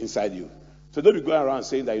coronavirus inside you. So don't be going around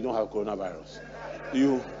saying that you don't have coronavirus.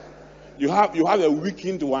 You have a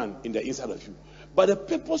weakened one in the inside of you. But the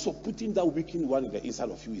purpose of putting that weakened one in the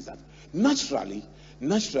inside of you is that naturally,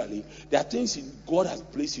 there are things God has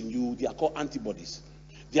placed in you. They are called antibodies.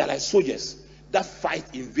 They are like soldiers that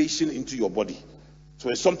fight invasion into your body. So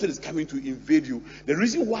when something is coming to invade you, the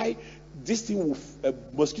reason why this thing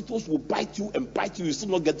mosquitoes will bite you, you still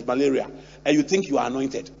not get malaria, and you think you are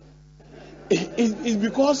anointed. It's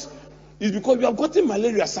because you have gotten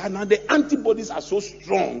malaria, sir. Now the antibodies are so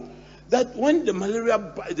strong that when the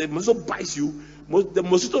mosquito bites you, the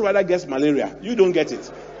mosquito rather gets malaria. You don't get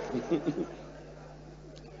it.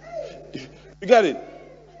 You get it?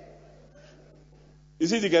 You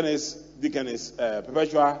see, Deaconess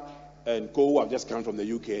Perpetua and co who have just come from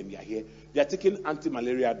the UK and they are here. They are taking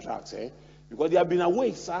anti-malaria drugs, because they have been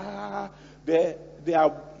awake, sir. Their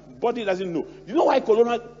body doesn't know. You know why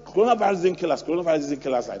coronavirus didn't kill us? Coronavirus didn't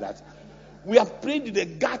kill us like that. We have prayed in the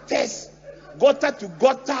gutters, gutter to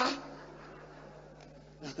gutter,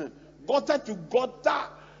 gutter to gutter.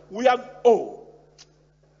 We have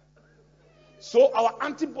so our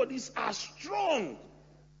antibodies are strong.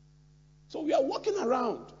 So we are walking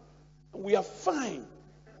around and we are fine.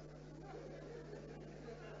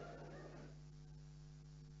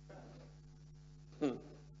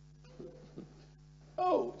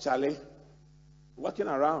 Oh, Charlie, walking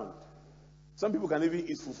around. Some people can even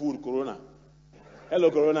eat fufu with corona. Hello,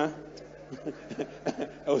 corona.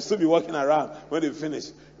 I will still be walking around when they finish.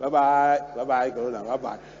 Bye-bye, corona,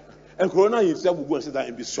 bye-bye. And corona himself will go and sit down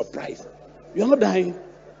and be surprised. You are not dying.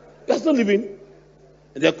 You are still living.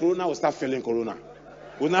 And then corona will start feeling corona.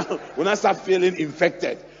 Will not start feeling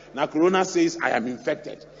infected. Now corona says, I am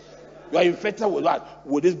infected. You are infected with what?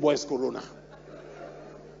 With this boy's corona.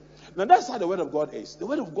 Now that's how the word of God is. The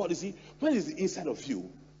word of God, you see, when it's inside of you,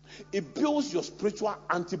 it builds your spiritual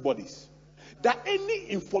antibodies. That any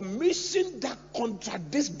information that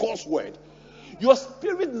contradicts God's word, your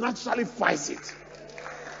spirit naturally fights it.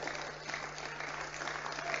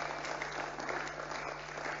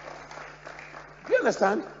 Do you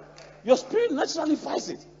understand? Your spirit naturally fights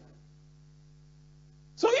it.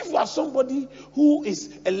 So if you are somebody who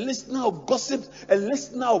is a listener of gossip, a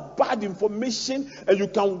listener of bad information, and you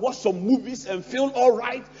can watch some movies and feel all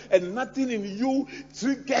right, and nothing in you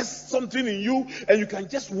triggers something in you, and you can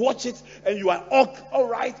just watch it, and you are all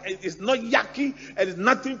right, and it's not yucky, and it's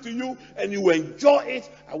nothing to you, and you enjoy it,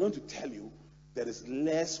 I want to tell you, there is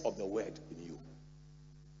less of the word in you.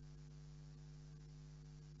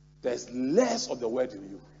 There's less of the word in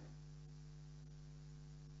you.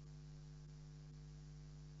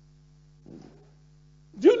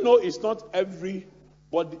 Do you know it's not every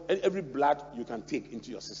blood you can take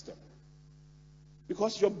into your system?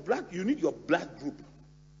 Because your blood, you need your blood group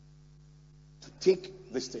to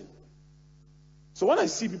take this thing. So when I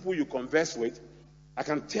see people you converse with, I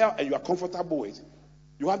can tell, and you are comfortable with,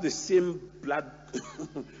 you have the same blood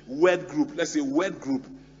word group. Let's say word group.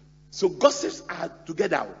 So gossips are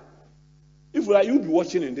together. If you'll be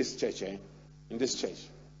watching in this church, in this church,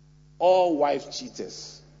 all wife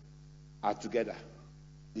cheaters are together.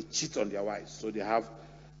 They cheat on their wives, so they have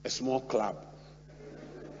a small club.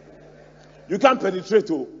 You can't penetrate,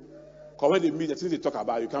 because when they meet, the things they talk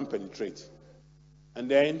about, you can't penetrate. And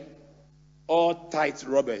then all tithe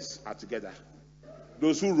robbers are together.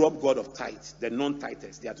 Those who rob God of tithe, the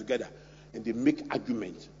non-tithers, they are together, and they make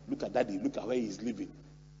argument. Look at daddy. Look at where he's living.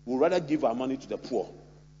 We'd rather give our money to the poor.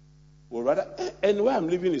 We'd rather, and where I'm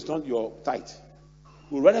living is not your tithe.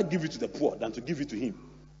 We'd rather give it to the poor than to give it to him.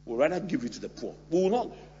 We'll rather give it to the poor. We will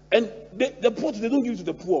not. And the poor, they don't give it to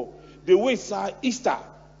the poor. They wait Easter.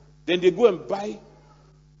 Then they go and buy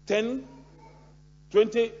 10,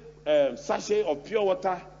 20 sachets of pure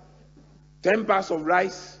water, 10 bags of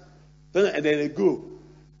rice, and then they go.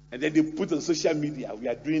 And then they put on social media, we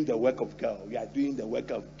are doing the work of God. We are doing the work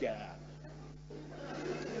of God.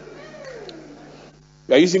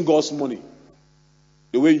 We are using God's money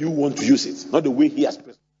the way you want to use it, not the way He has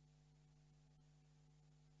prescribed.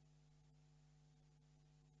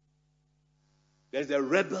 There's a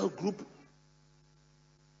rebel group.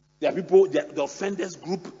 There are people, the offenders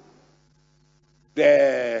group.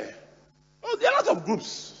 There are a lot of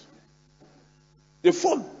groups. They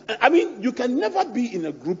form. I mean, you can never be in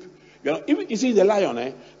a group. Even you see the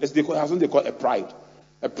lion, they call a pride.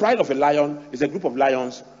 A pride of a lion is a group of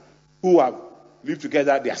lions who have lived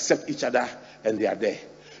together, they accept each other, and they are there.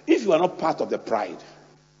 If you are not part of the pride,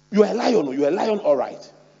 you are a lion, all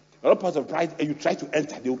right. You are not part of pride, and you try to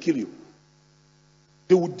enter, they will kill you.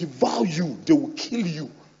 They will devour you, they will kill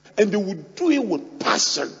you, and they will do it with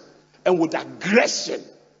passion and with aggression.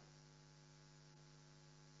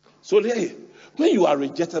 So when you are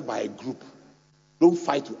rejected by a group, don't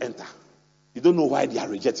fight to enter. You don't know why they are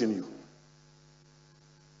rejecting you.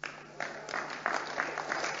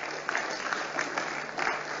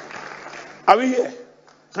 Are we here?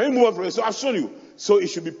 Can you move on from it? So I've shown you. So it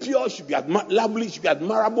should be pure, it should be lovely, it should be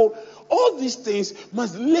admirable. All these things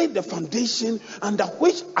must lay the foundation under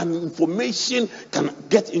which an information can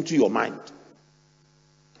get into your mind.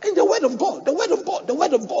 And the word of God, the word of God, the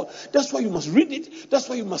word of God. That's why you must read it. That's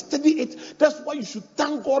why you must study it. That's why you should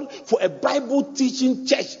thank God for a Bible teaching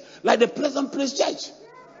church like the Pleasant Place Church.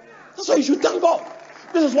 That's why you should thank God.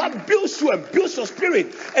 This is what builds you and builds your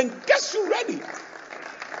spirit and gets you ready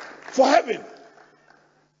for heaven.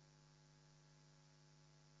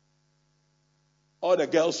 All the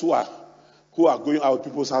girls who are going out with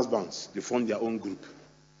people's husbands, they form their own group.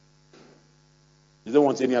 They don't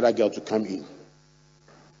want any other girl to come in.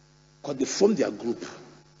 Because they form their group.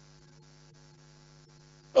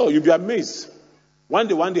 Oh, you'll be amazed. One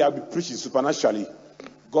day I'll be preaching supernaturally.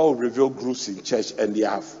 God will reveal groups in church, and they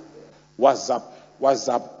have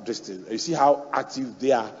WhatsApp this thing. You see how active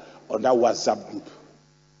they are on that WhatsApp group.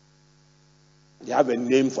 They have a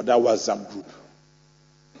name for that WhatsApp group.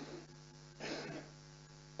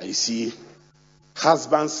 And you see,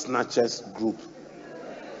 Husband Snatchers Group.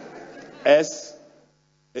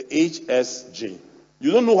 HSG.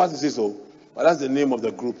 You don't know what this is, but that's the name of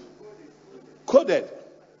the group. Coded.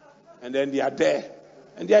 And then they are there.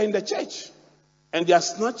 And they are in the church. And they are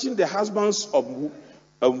snatching the husbands of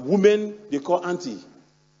women they call auntie.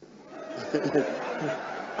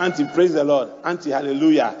 Auntie, praise the Lord. Auntie,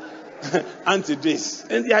 hallelujah. Auntie this.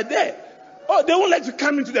 And they are there. Oh, they won't let you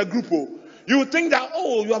come into the group. You would think that,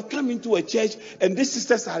 you have come into a church and these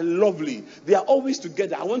sisters are lovely. They are always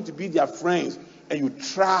together. I want to be their friends. And you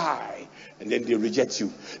try. And then they reject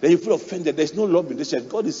you. Then you feel offended. There's no love in this church.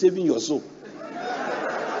 God is saving your soul.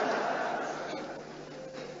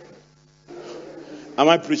 Am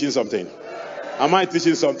I preaching something? Am I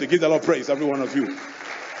teaching something? Give the Lord praise, every one of you.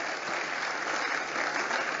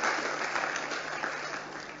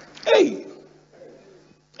 Hey.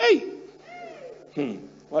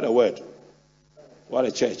 What a word. What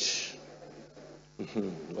a church.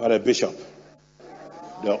 What a bishop.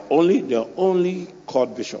 The only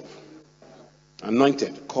called bishop.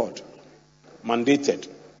 Anointed, called, mandated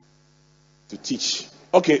to teach.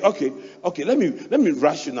 Okay. Let me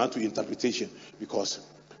rush you now to interpretation, because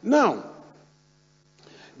now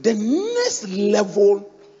the next level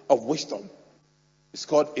of wisdom is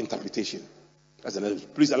called interpretation.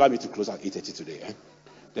 Please allow me to close at 8:30 today.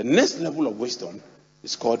 The next level of wisdom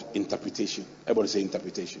is called interpretation. Everybody say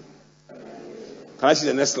interpretation. Can I see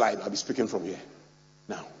the next slide? I'll be speaking from here.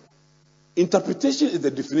 Now, interpretation is the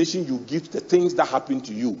definition you give to the things that happen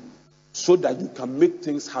to you so that you can make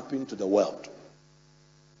things happen to the world.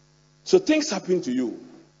 So things happen to you.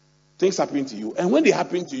 And when they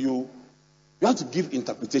happen to you, you have to give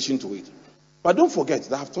interpretation to it. But don't forget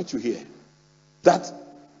that I've taught you here that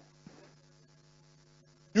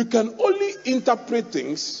you can only interpret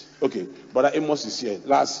things. Okay, Brother Amos is here.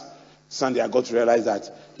 Last Sunday I got to realize that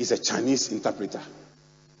he's a Chinese interpreter.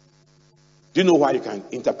 Do you know why you can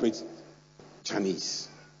interpret Chinese?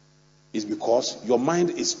 It's because your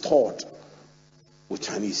mind is taught with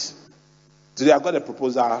Chinese. Today I got a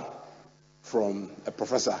proposal from a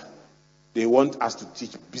professor. They want us to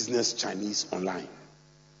teach business Chinese online.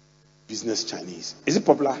 Business Chinese. Is it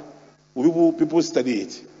popular? Will people study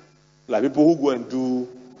it? Like people who go and do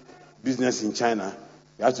business in China,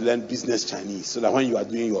 you have to learn business Chinese so that when you are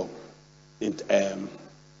doing your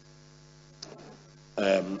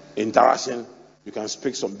interaction, you can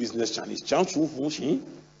speak some business Chinese. Means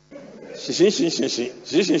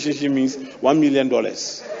 $1 million.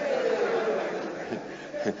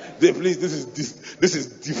 Please, this is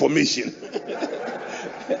deformation.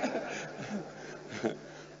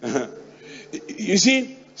 You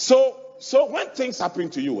see, so when things happen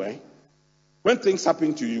to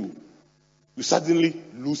you, you suddenly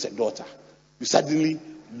lose a daughter, you suddenly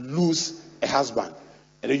lose a husband,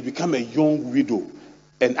 and then you become a young widow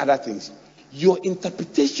and other things. Your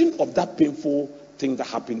interpretation of that painful thing that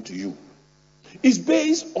happened to you is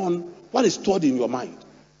based on what is stored in your mind.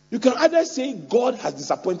 You can either say God has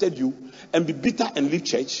disappointed you and be bitter and leave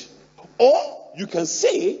church, or you can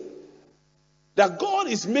say that God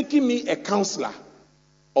is making me a counselor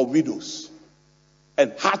of widows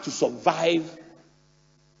and how to survive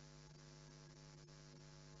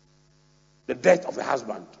the death of a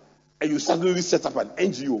husband. And you suddenly set up an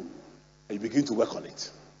NGO and you begin to work on it.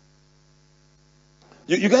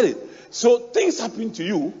 You get it? So things happen to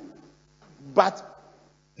you, but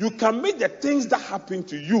you can make the things that happen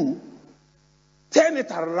to you, turn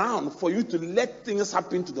it around for you to let things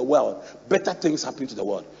happen to the world, better things happen to the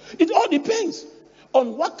world. It all depends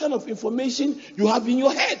on what kind of information you have in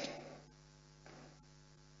your head.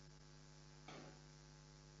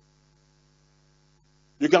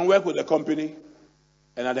 You can work with a company,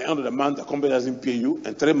 and at the end of the month, the company doesn't pay you,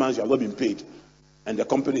 and 3 months you have not been paid. And the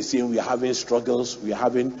company is saying we are having struggles, we are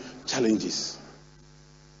having challenges.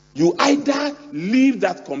 You either leave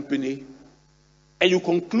that company and you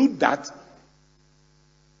conclude that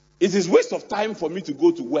it is waste of time for me to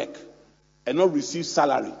go to work and not receive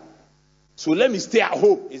salary. So let me stay at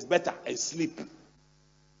home, it's better, and sleep.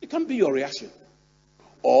 It can be your reaction.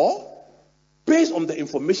 Or, based on the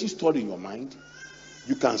information stored in your mind,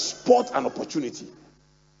 you can spot an opportunity.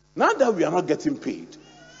 Now that we are not getting paid,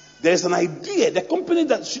 there's an idea, the company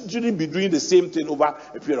that shouldn't be doing the same thing over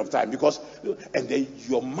a period of time, and then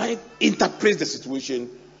your mind interprets the situation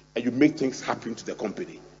and you make things happen to the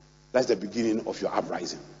company. That's the beginning of your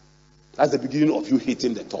uprising. That's the beginning of you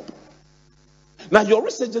hitting the top. Now your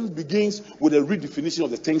resurgence begins with a redefinition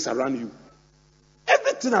of the things around you.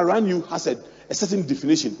 Everything around you has a certain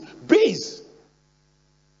definition based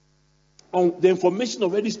on the information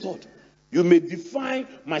already stored. You may define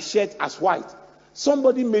my shirt as white.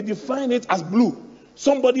 Somebody may define it as blue.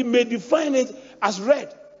 Somebody may define it as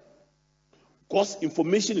red. Because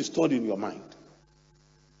information is stored in your mind.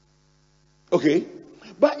 Okay?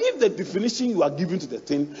 But if the definition you are giving to the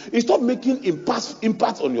thing is not making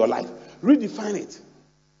impact on your life, redefine it.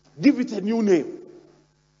 Give it a new name.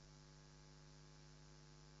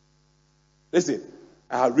 Listen,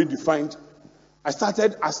 I have redefined. I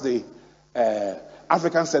started as the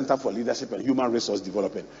African Center for Leadership and Human Resource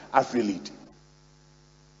Development, AfriLead.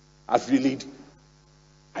 AfriLead.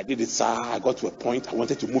 I did it, sir. I got to a point. I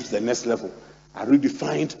wanted to move to the next level. I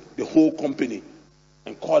redefined the whole company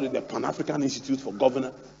and called it the Pan-African Institute for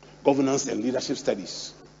Governance and Leadership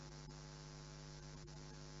Studies.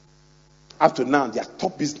 Up to now, there are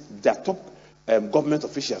top government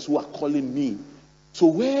officials who are calling me. So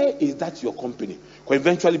where is that your company? Who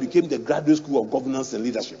eventually became the Graduate School of Governance and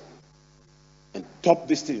Leadership. And top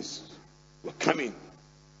these things were coming.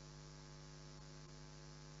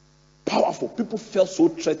 powerful. People felt so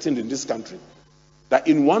threatened in this country that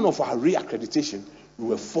in one of our re-accreditation, we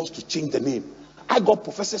were forced to change the name. I got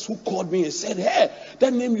professors who called me and said, hey,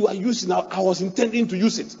 that name you are using now, I was intending to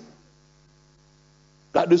use it.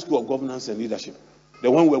 Graduate School of Governance and Leadership. The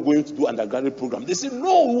one we were going to do undergraduate program. They said,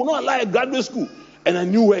 no, we will not allow a graduate school. And I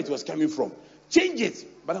knew where it was coming from. Change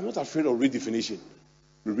it. But I'm not afraid of redefinition.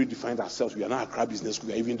 We redefined ourselves. We are now Accra Business School.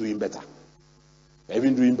 We are even doing better. We are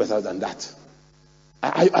even doing better than that.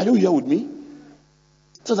 Are you here with me?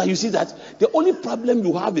 So that you see that the only problem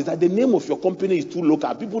you have is that the name of your company is too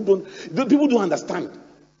local. People don't understand.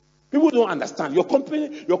 People don't understand. Your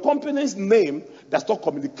company's name does not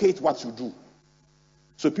communicate what you do.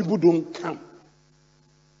 So people don't come.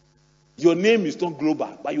 Your name is not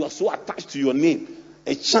global, but you are so attached to your name.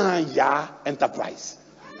 Echanya Enterprise.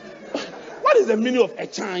 What is the meaning of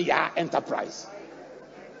Echanya Enterprise?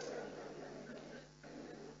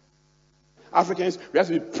 Africans, we have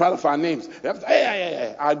to be proud of our names.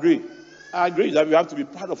 I agree that we have to be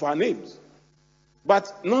proud of our names.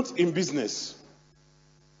 But not in business.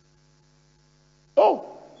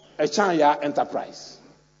 Oh, Echanya Enterprise.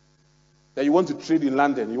 That you want to trade in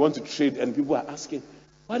London, you want to trade, and people are asking,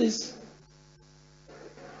 what is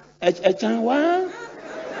Echanwa?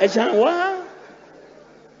 Echanwa?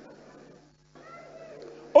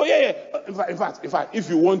 Oh yeah. In fact, if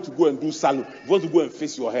you want to go and do salon, you want to go and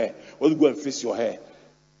fix your hair,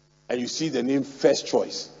 and you see the name First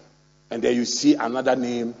Choice, and then you see another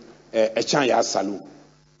name, Echanya Salon.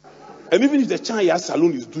 And even if the Echanya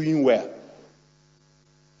Salon is doing well,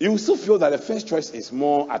 you will still feel that the First Choice is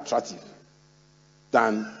more attractive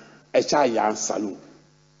than Echanya Salon.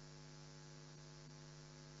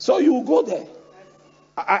 So you will go there.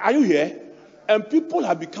 Are you here? And people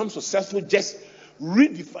have become successful just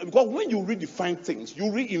redefine, because when you redefine things, you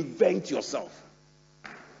reinvent yourself.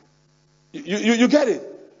 You get it?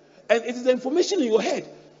 And it is the information in your head.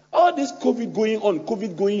 All this COVID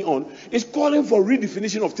going on is calling for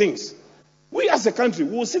redefinition of things. We as a country,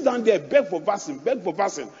 we will sit down there, beg for vaccine, and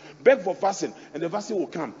the vaccine will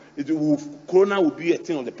come. Corona will be a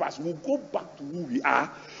thing of the past. We'll go back to who we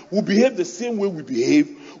are. We'll behave the same way we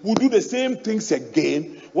behave. We'll do the same things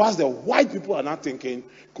again. Whilst the white people are not thinking,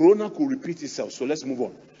 Corona could repeat itself. So let's move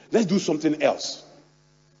on. Let's do something else.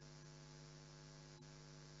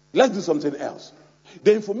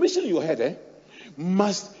 The information in your head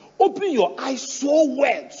must open your eyes so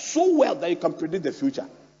well that you can predict the future.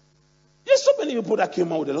 There's so many people that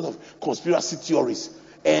came out with a lot of conspiracy theories.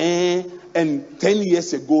 And 10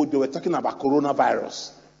 years ago, they were talking about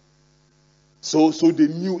coronavirus. So they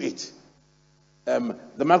knew it. The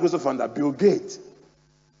Microsoft founder, Bill Gates,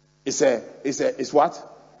 is what?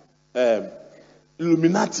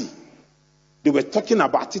 Illuminati. They were talking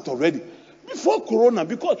about it already. Before Corona,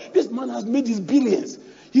 because this man has made his billions.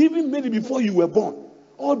 He even made it before you were born.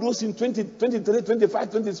 All those in 20, 23,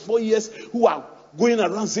 25, 24 years who are going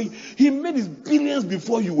around saying, he made his billions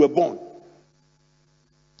before you were born.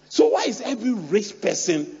 So why is every rich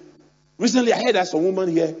person... Recently, I heard that some woman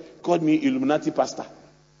here called me Illuminati pastor.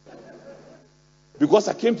 Because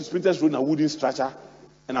I came to Sprinters Road in a wooden structure,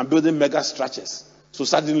 and I'm building mega structures.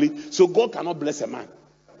 So God cannot bless a man.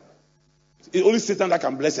 It's only Satan that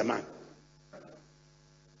can bless a man.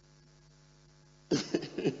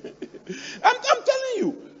 I'm telling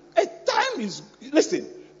you, a time is... Listen,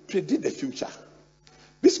 predict the future.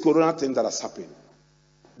 This corona thing that has happened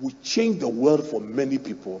will change the world for many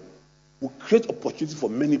people, will create opportunity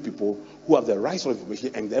for many people who have the right sort of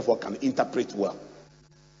information and therefore can interpret well.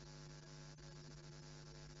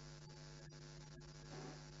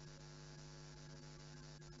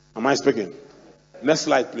 Am I speaking? Next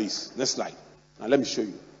slide, please. Next slide. Now let me show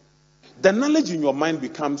you. The knowledge in your mind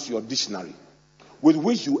becomes your dictionary with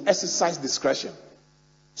which you exercise discretion.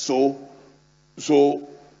 So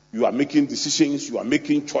you are making decisions, you are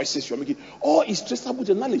making choices, you are making... All is traceable with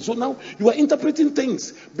the knowledge. So now you are interpreting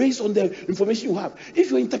things based on the information you have. If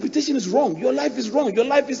your interpretation is wrong, your life is wrong. Your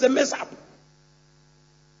life is a mess up.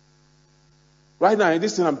 Right now, in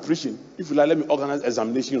this thing I'm preaching, if you like, let me organize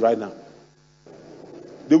examination right now.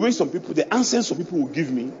 The way the answers some people will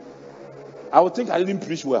give me, I would think I didn't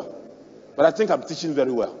preach well. But I think I'm teaching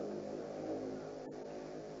very well.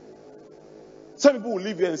 Some people will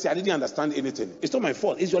leave here and say, I didn't understand anything. It's not my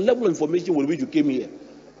fault. It's your level of information with which you came here.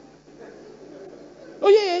 Oh,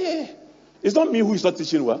 yeah. It's not me who is not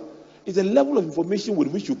teaching well. It's the level of information with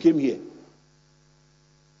which you came here.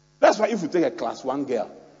 That's why if you take a class 1 girl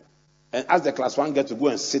and ask the class 1 girl to go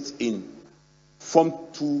and sit in Form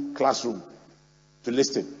 2 classroom to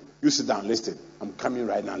listen. You sit down, listen. I'm coming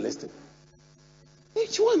right now, listen.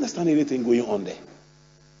 She won't understand anything going on there.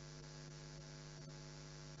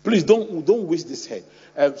 Please don't waste this head.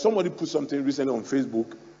 Somebody put something recently on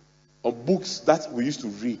Facebook on books that we used to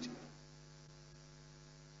read.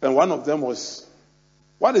 And one of them was,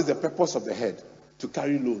 what is the purpose of the head? To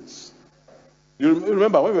carry loads. You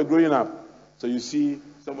remember when we were growing up? So you see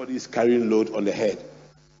somebody is carrying load on the head.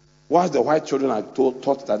 Whilst the white children are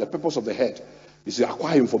taught that the purpose of the head is to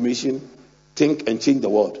acquire information, think, and change the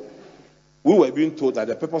world. We were being told that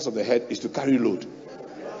the purpose of the head is to carry load.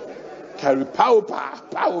 Carry power.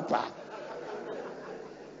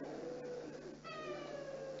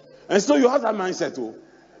 And so you have that mindset too.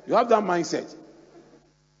 You have that mindset.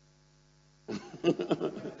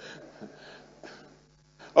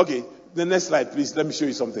 Okay, the next slide, please. Let me show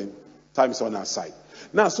you something. Time is on our side.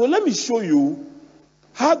 Now, so let me show you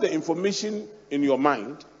how the information in your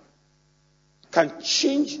mind can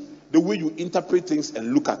change the way you interpret things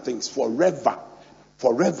and look at things forever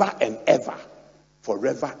and ever.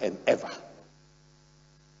 Forever and ever.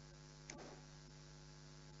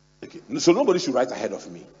 Okay, so nobody should write ahead of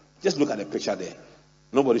me. Just look at the picture there.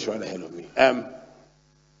 Nobody should write ahead of me.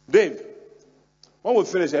 Dave, when we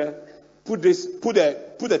finish here, put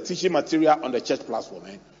the teaching material on the church platform,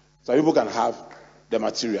 so people can have the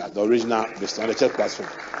material, the original, on the church platform,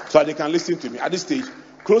 so they can listen to me. At this stage,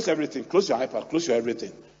 close everything, close your iPad, close your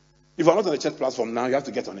everything. If you're not on the church platform now, you have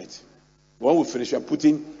to get on it. When we finish, put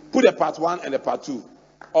the part 1 and the part 2,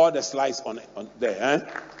 all the slides on there.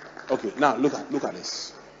 Okay, now look at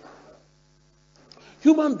this.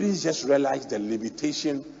 Human beings just realize the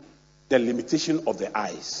limitation of the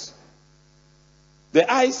eyes.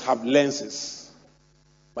 The eyes have lenses,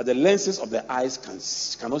 but the lenses of the eyes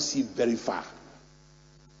cannot see very far.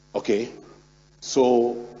 Okay,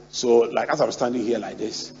 so like as I'm standing here like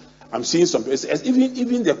this, I'm seeing some places.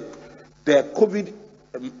 Even the COVID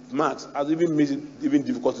mask has even made it even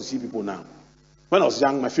difficult to see people now. When I was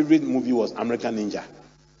young, my favorite movie was American Ninja.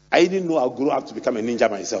 I didn't know I'll grow up to become a ninja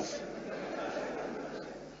myself.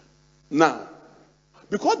 Now,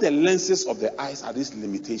 because the lenses of the eyes are this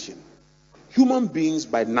limitation, human beings,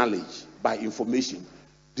 by knowledge, by information,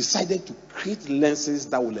 decided to create lenses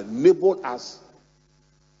that will enable us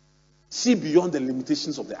see beyond the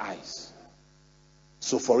limitations of the eyes.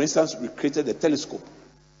 So, for instance, we created a telescope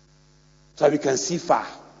so we can see far.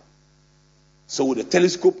 So, with the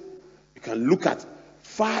telescope, you can look at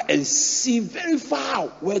far and see very far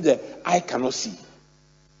where the eye cannot see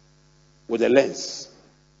with the lens.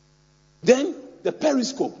 Then the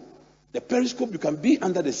periscope. The periscope, you can be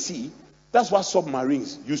under the sea. That's what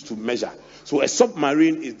submarines used to measure. So a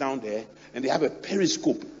submarine is down there and they have a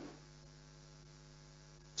periscope.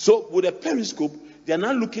 So with a periscope, they are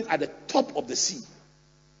now looking at the top of the sea,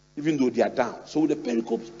 even though they are down. So with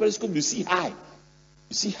the periscope, you see high.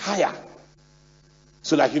 You see higher.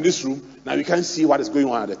 So like in this room, now we can't see what is going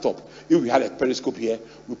on at the top. If we had a periscope here,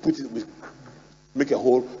 we make a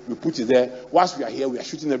hole, we put it there. Whilst we are here, we are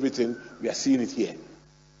shooting everything, we are seeing it here.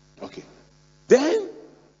 Okay. Then,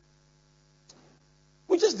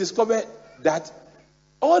 we just discovered that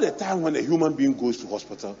all the time when a human being goes to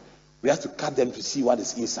hospital, we have to cut them to see what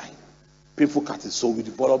is inside. Painful cutting. So we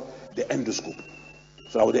developed the endoscope.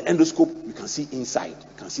 So with the endoscope, we can see inside.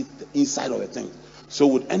 We can see the inside of the thing. So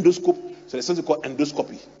with endoscope, so there's something called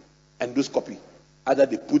endoscopy. Endoscopy. Either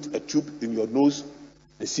they put a tube in your nose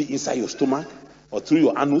and see inside your stomach, or through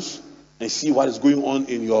your anus and see what is going on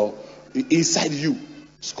inside you.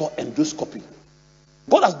 It's called endoscopy.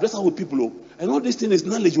 God has blessed us with people, and all this thing is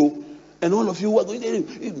knowledge, and all of you are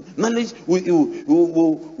going knowledge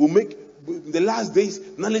will make the last days.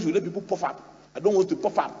 Knowledge will let people puff up. I don't want to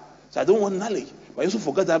puff up, so I don't want knowledge. But I also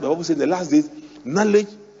forget that the Bible says in the last days, knowledge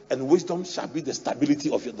and wisdom shall be the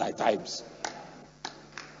stability of thy times.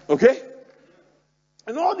 Okay,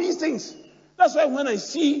 and all these things. That's why when I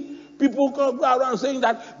see people go around saying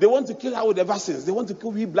that they want to kill us with the vaccines. They want to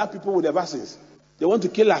kill we black people with the vaccines. They want to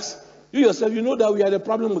kill us. You yourself, you know that we are the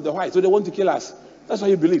problem with the white, so they want to kill us. That's what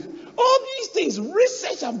you believe. All these things,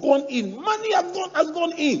 research have gone in. Money has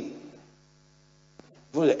gone in.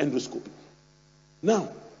 For the endoscope. Now,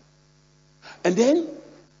 and then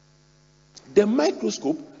the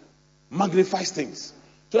microscope magnifies things.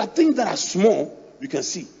 So that things that are small, you can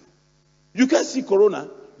see. You can see corona,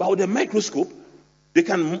 but with the microscope, they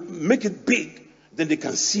can make it big, then they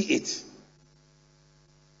can see it.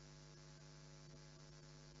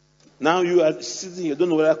 Now you are sitting, you don't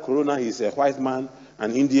know whether corona is a white man,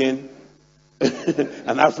 an Indian,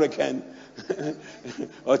 an African,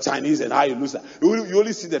 or Chinese, and how you lose that. You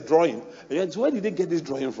only see the drawing. And so where did they get this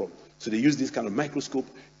drawing from? So they use this kind of microscope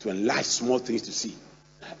to enlarge small things to see.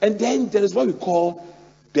 And then there is what we call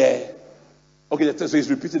so it's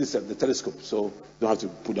repeating itself, the telescope. So don't have to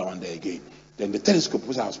put that one there again. Then the telescope,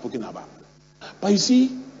 which I was speaking about. But you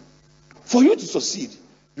see, for you to succeed,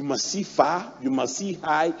 you must see far, you must see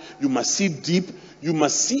high, you must see deep, you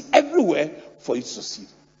must see everywhere for you to succeed.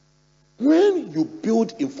 When you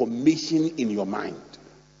build information in your mind,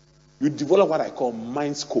 you develop what I call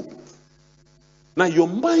mind scope. Now, your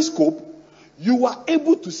mind scope, you are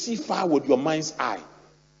able to see far with your mind's eye.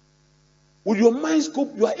 With your mind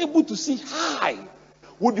scope, you are able to see high.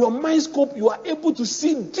 With your mind scope, you are able to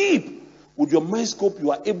see deep. With your mind scope, you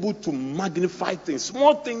are able to magnify things.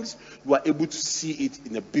 Small things, you are able to see it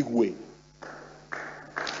in a big way.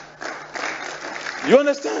 You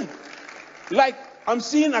understand? Like, I'm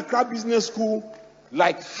seeing Accra Business School,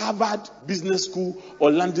 like Harvard Business School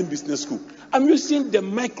or London Business School. I'm using the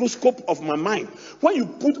microscope of my mind. When you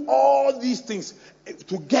put all these things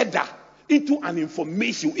together into an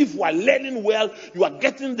information, if you are learning well, you are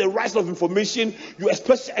getting the right of information, you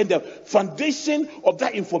especially, and the foundation of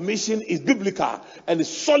that information is biblical and is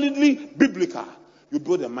solidly biblical, you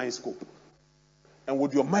build a mind scope. And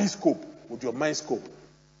with your mind scope,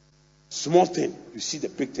 small thing, you see the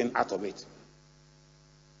big thing out of it.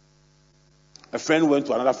 A friend went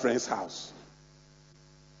to another friend's house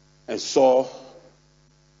and saw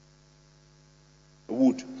a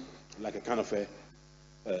wood, like a kind of a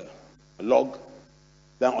log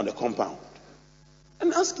down on the compound,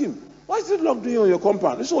 and asked him, "What is this log doing on your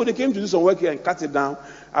compound?" So they came to do some work here and cut it down.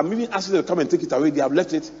 I'm even asking them to come and take it away. They have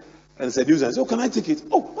left it and seduced and said, "Oh, can I take it?"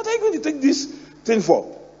 "Oh, what are you going to take this thing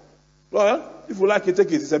for?" "Well, if you like it,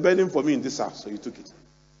 take it. It's a burden for me in this house." So he took it.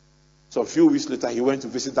 So a few weeks later, he went to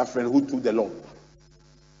visit that friend who took the log.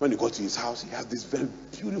 When he got to his house, he had this very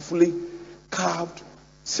beautifully carved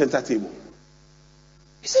center table.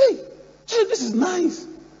 He said, "Hey, this is nice.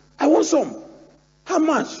 I want some. How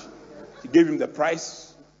much?" He gave him the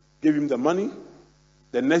price, gave him the money.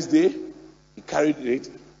 The next day, he carried it,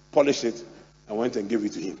 polished it, and went and gave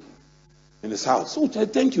it to him in his house. "So,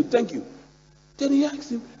 thank you. Then he asked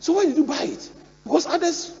him, "So why did you buy it? Because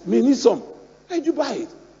others may need some. Why did you buy it?"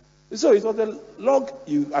 "So it was the log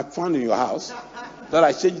you had found in your house that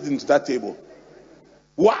I changed into that table."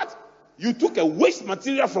 "What? You took a waste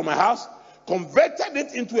material from my house, converted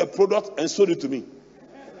it into a product, and sold it to me?"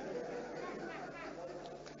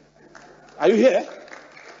 Are you here?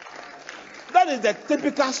 That is the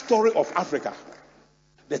typical story of Africa.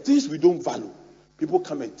 The things we don't value, people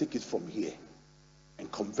come and take it from here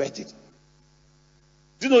and convert it.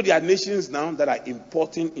 Do you know there are nations now that are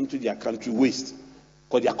importing into their country waste?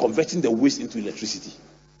 Because they are converting the waste into electricity.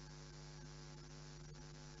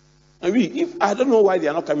 And I don't know why they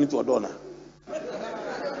are not coming to Odona,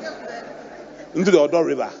 into the Odo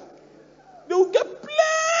River. They will get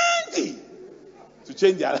plenty to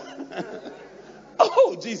change their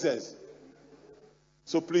Oh, Jesus.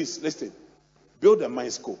 So please, listen. Build a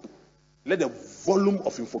mind scope. Let the volume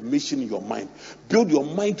of information in your mind. Build your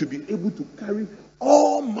mind to be able to carry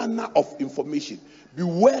all manner of information. Be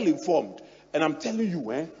well informed. And I'm telling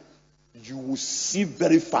you, you will see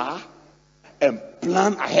very far and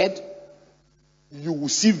plan ahead. You will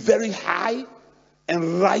see very high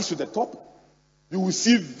and rise to the top. You will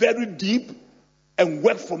see very deep and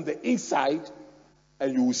work from the inside.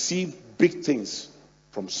 And you will see big things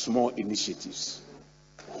from small initiatives.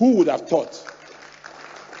 Who would have thought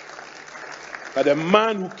that a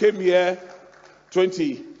man who came here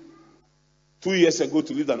 22 years ago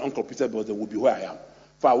to live in an uncompleted building would be where I am?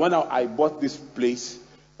 For when I bought this place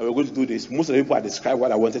and we were going to do this, most of the people I described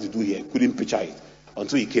what I wanted to do here couldn't picture it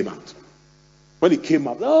until he came out. When he came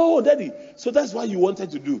out, "Oh, Daddy, so that's what you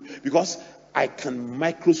wanted to do." Because I can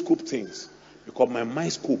microscope things. Because my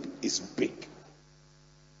mind scope is big.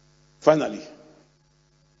 Finally,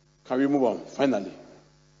 can we move on? Finally,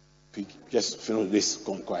 just finish this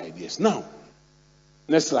conquer ideas. Now,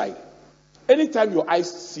 next slide. Anytime your eyes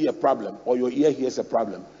see a problem or your ear hears a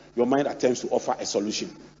problem, your mind attempts to offer a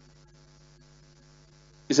solution.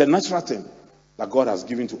 It's a natural thing that God has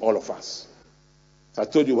given to all of us. So I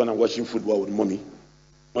told you when I'm watching football with mommy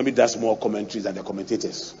does more commentaries than the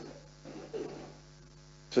commentators.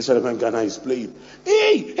 Especially when Ghana is playing.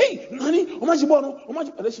 Hey, honey, and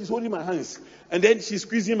then she's holding my hands. And then she's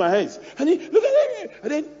squeezing my hands. Honey, look at it.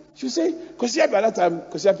 And then she'll say, Kosiapia, at that time,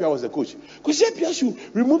 Kosiapia was the coach. Kosiapia should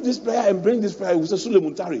remove this player and bring this player, Mr. Sule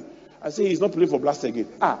Muntari. I say he's not playing for Blaster again.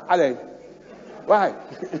 Ale. Why?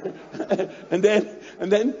 and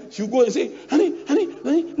then she'll go and say, honey,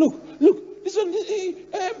 look, this one,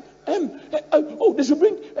 they should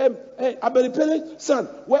bring Abel Pele's son.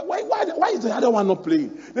 Why is the other one not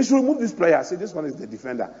playing? They should remove this player. Say this one is the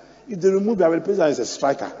defender. If they remove Abel Pele's son, is a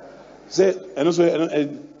striker. Say and also they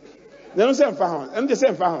don't say and they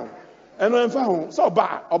say And I'm found so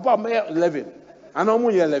bad about 11. And I'm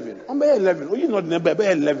only 11. I'm 11. Oh, you not number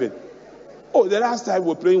 11. Oh, the last time we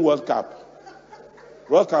were playing World Cup.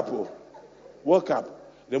 World Cup.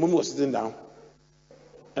 The moment was sitting down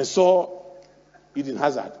and saw Eden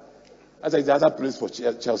Hazard. Hazard is the other place for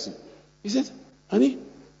Chelsea. He said, honey,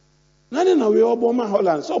 nothing now we Obama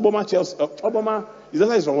Holland. So Obama Chelsea. Obama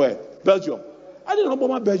is from where? Belgium. I didn't know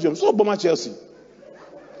Obama Belgium. So Obama Chelsea.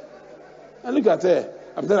 And look at her.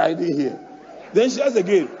 I'm that idea here. Then she has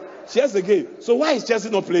again. So why is Chelsea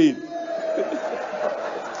not playing?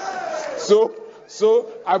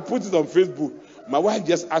 So I put it on Facebook. My wife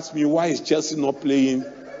just asked me, why is Chelsea not playing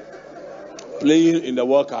in the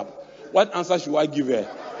World Cup? What answer should I give her?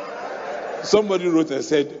 Somebody wrote and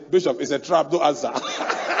said, Bishop, it's a trap, don't answer.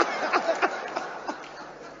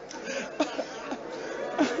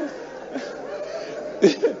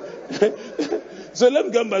 So let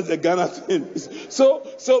me come back to the Ghana thing. So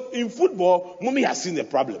in football, Mommy has seen the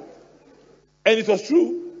problem. And it was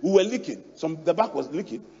true, we were leaking. The back was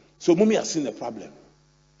leaking. So Mommy has seen the problem.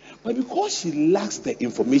 But because she lacks the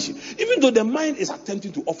information, even though the mind is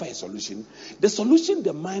attempting to offer a solution, the solution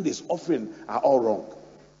the mind is offering are all wrong.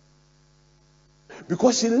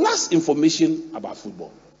 Because she lacks information about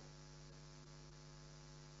football.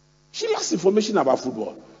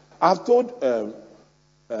 I've told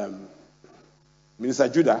Minister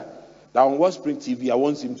Judah that on Wellspring TV, I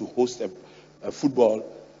want him to host a football.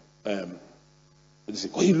 Because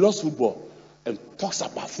he loves football and talks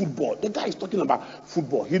about football. The guy is talking about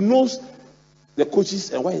football. He knows the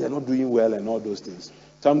coaches and why they're not doing well and all those things.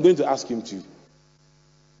 So I'm going to ask him to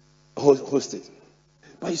host it.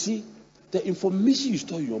 But you see, the information you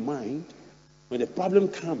store in your mind, when the problem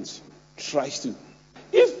comes, tries to.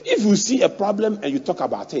 If you see a problem and you talk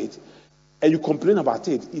about it, and you complain about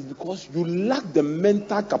it, it's because you lack the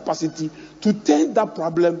mental capacity to turn that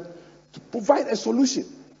problem to provide a solution.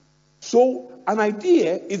 So an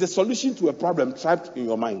idea is a solution to a problem trapped in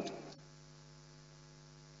your mind.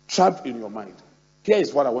 Here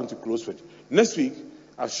is what I want to close with. Next week,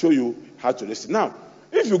 I'll show you how to listen. Now,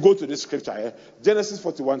 if you go to this scripture here, Genesis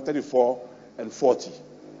 41, 34 and 40,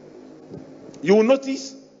 you will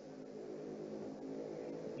notice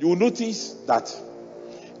that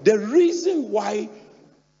the reason why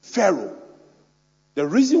Pharaoh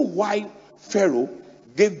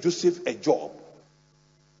gave Joseph a job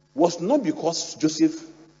was not because Joseph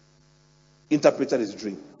interpreted his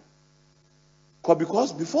dream.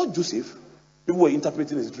 Because before Joseph, people were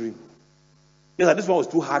interpreting his dream. Yes, this one was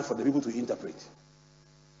too hard for the people to interpret.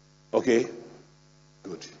 Okay?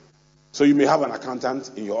 Good. So you may have an accountant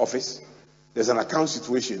in your office. There's an account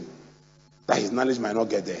situation that his knowledge might not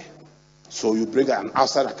get there. So you bring an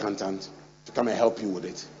outside accountant to come and help you with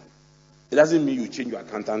it. It doesn't mean you change your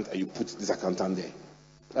accountant and you put this accountant there.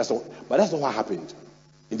 That's all. But that's not what happened.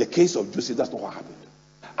 In the case of Joseph, that's not what happened.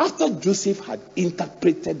 After Joseph had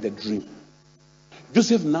interpreted the dream,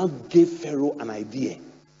 Joseph now gave Pharaoh an idea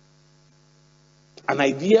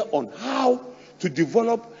on how to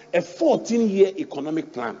develop a 14-year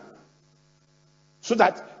economic plan. So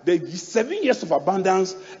that the 7 years of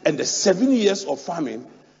abundance and the 7 years of famine,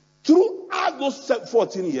 throughout those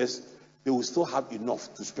 14 years, they will still have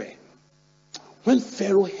enough to spare. When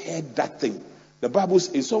Pharaoh heard that thing, the Bible,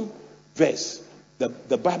 in some verse,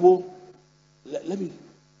 the Bible, let me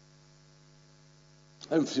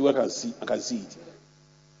see what I can see it.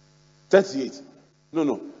 38.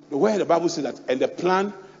 No. Where the Bible says that,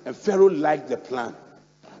 and Pharaoh liked the plan.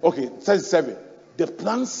 Okay, 37. The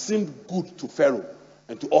plan seemed good to Pharaoh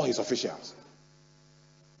and to all his officials.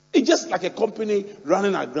 It's just like a company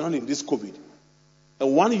running aground in this COVID.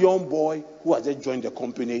 And one young boy who has just joined the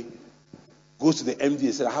company goes to the MD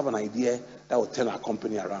and says, I have an idea that will turn our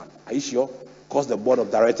company around. Are you sure? Calls the board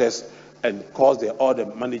of directors and calls all the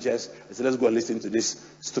managers and says, let's go and listen to this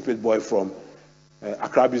stupid boy from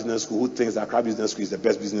Accra Business School who thinks that Accra Business School is the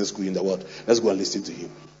best business school in the world. Let's go and listen to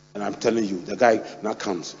him. And I'm telling you, the guy now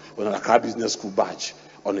comes with an Accra Business School badge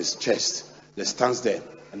on his chest. They stands there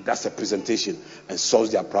and does a presentation and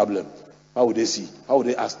solves their problem. How would they see? How would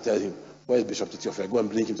they tell him, where is Bishop Titi Ofei? Go and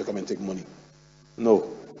bring him to come and take money. No.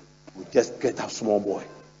 We just get that small boy.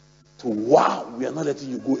 So, wow, we are not letting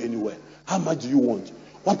you go anywhere. How much do you want?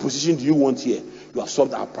 What position do you want here? You have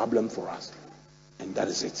solved our problem for us. And that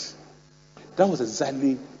is it. That was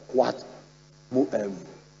exactly what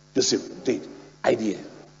Joseph did. An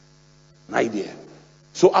idea.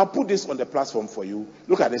 So I'll put this on the platform for you.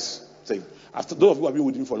 Look at this thing. After those of you who have been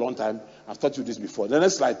with me for a long time, I've taught you this before. The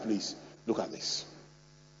next slide, please. Look at this.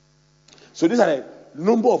 So these are a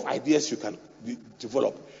number of ideas you can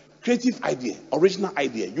develop. Creative idea, original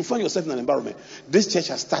idea. You find yourself in an environment. This church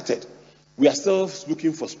has started We are still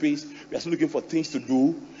looking for space. We are still looking for things to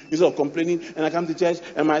do. Instead of complaining, and I come to church,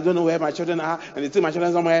 and I don't know where my children are, and they take my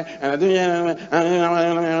children somewhere, and I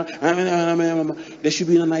don't. There should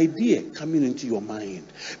be an idea coming into your mind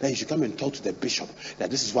that you should come and talk to the bishop that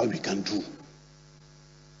this is what we can do.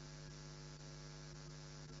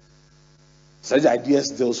 Such ideas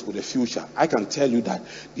deals with the future. I can tell you that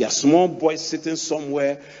there are small boys sitting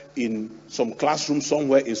somewhere in some classroom,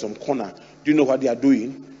 somewhere in some corner. Do you know what they are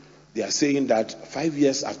doing? They are saying that 5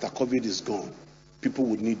 years after COVID is gone, people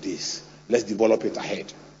would need this. Let's develop it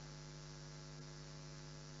ahead.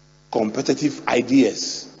 Competitive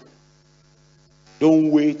ideas.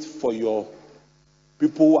 Don't wait for your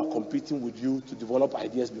people who are competing with you to develop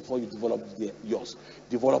ideas before you develop yours.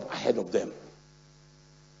 Develop ahead of them.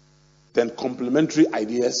 Then complementary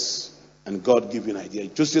ideas and God-given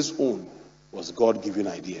ideas. Joseph's own was God-given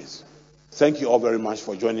ideas. Thank you all very much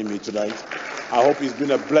for joining me tonight. I hope it's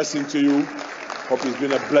been a blessing to you.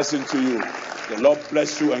 The Lord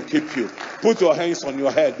bless you and keep you. Put your hands on your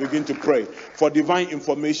head. Begin to pray for divine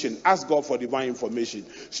information. Ask God for divine information.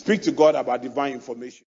 Speak to God about divine information.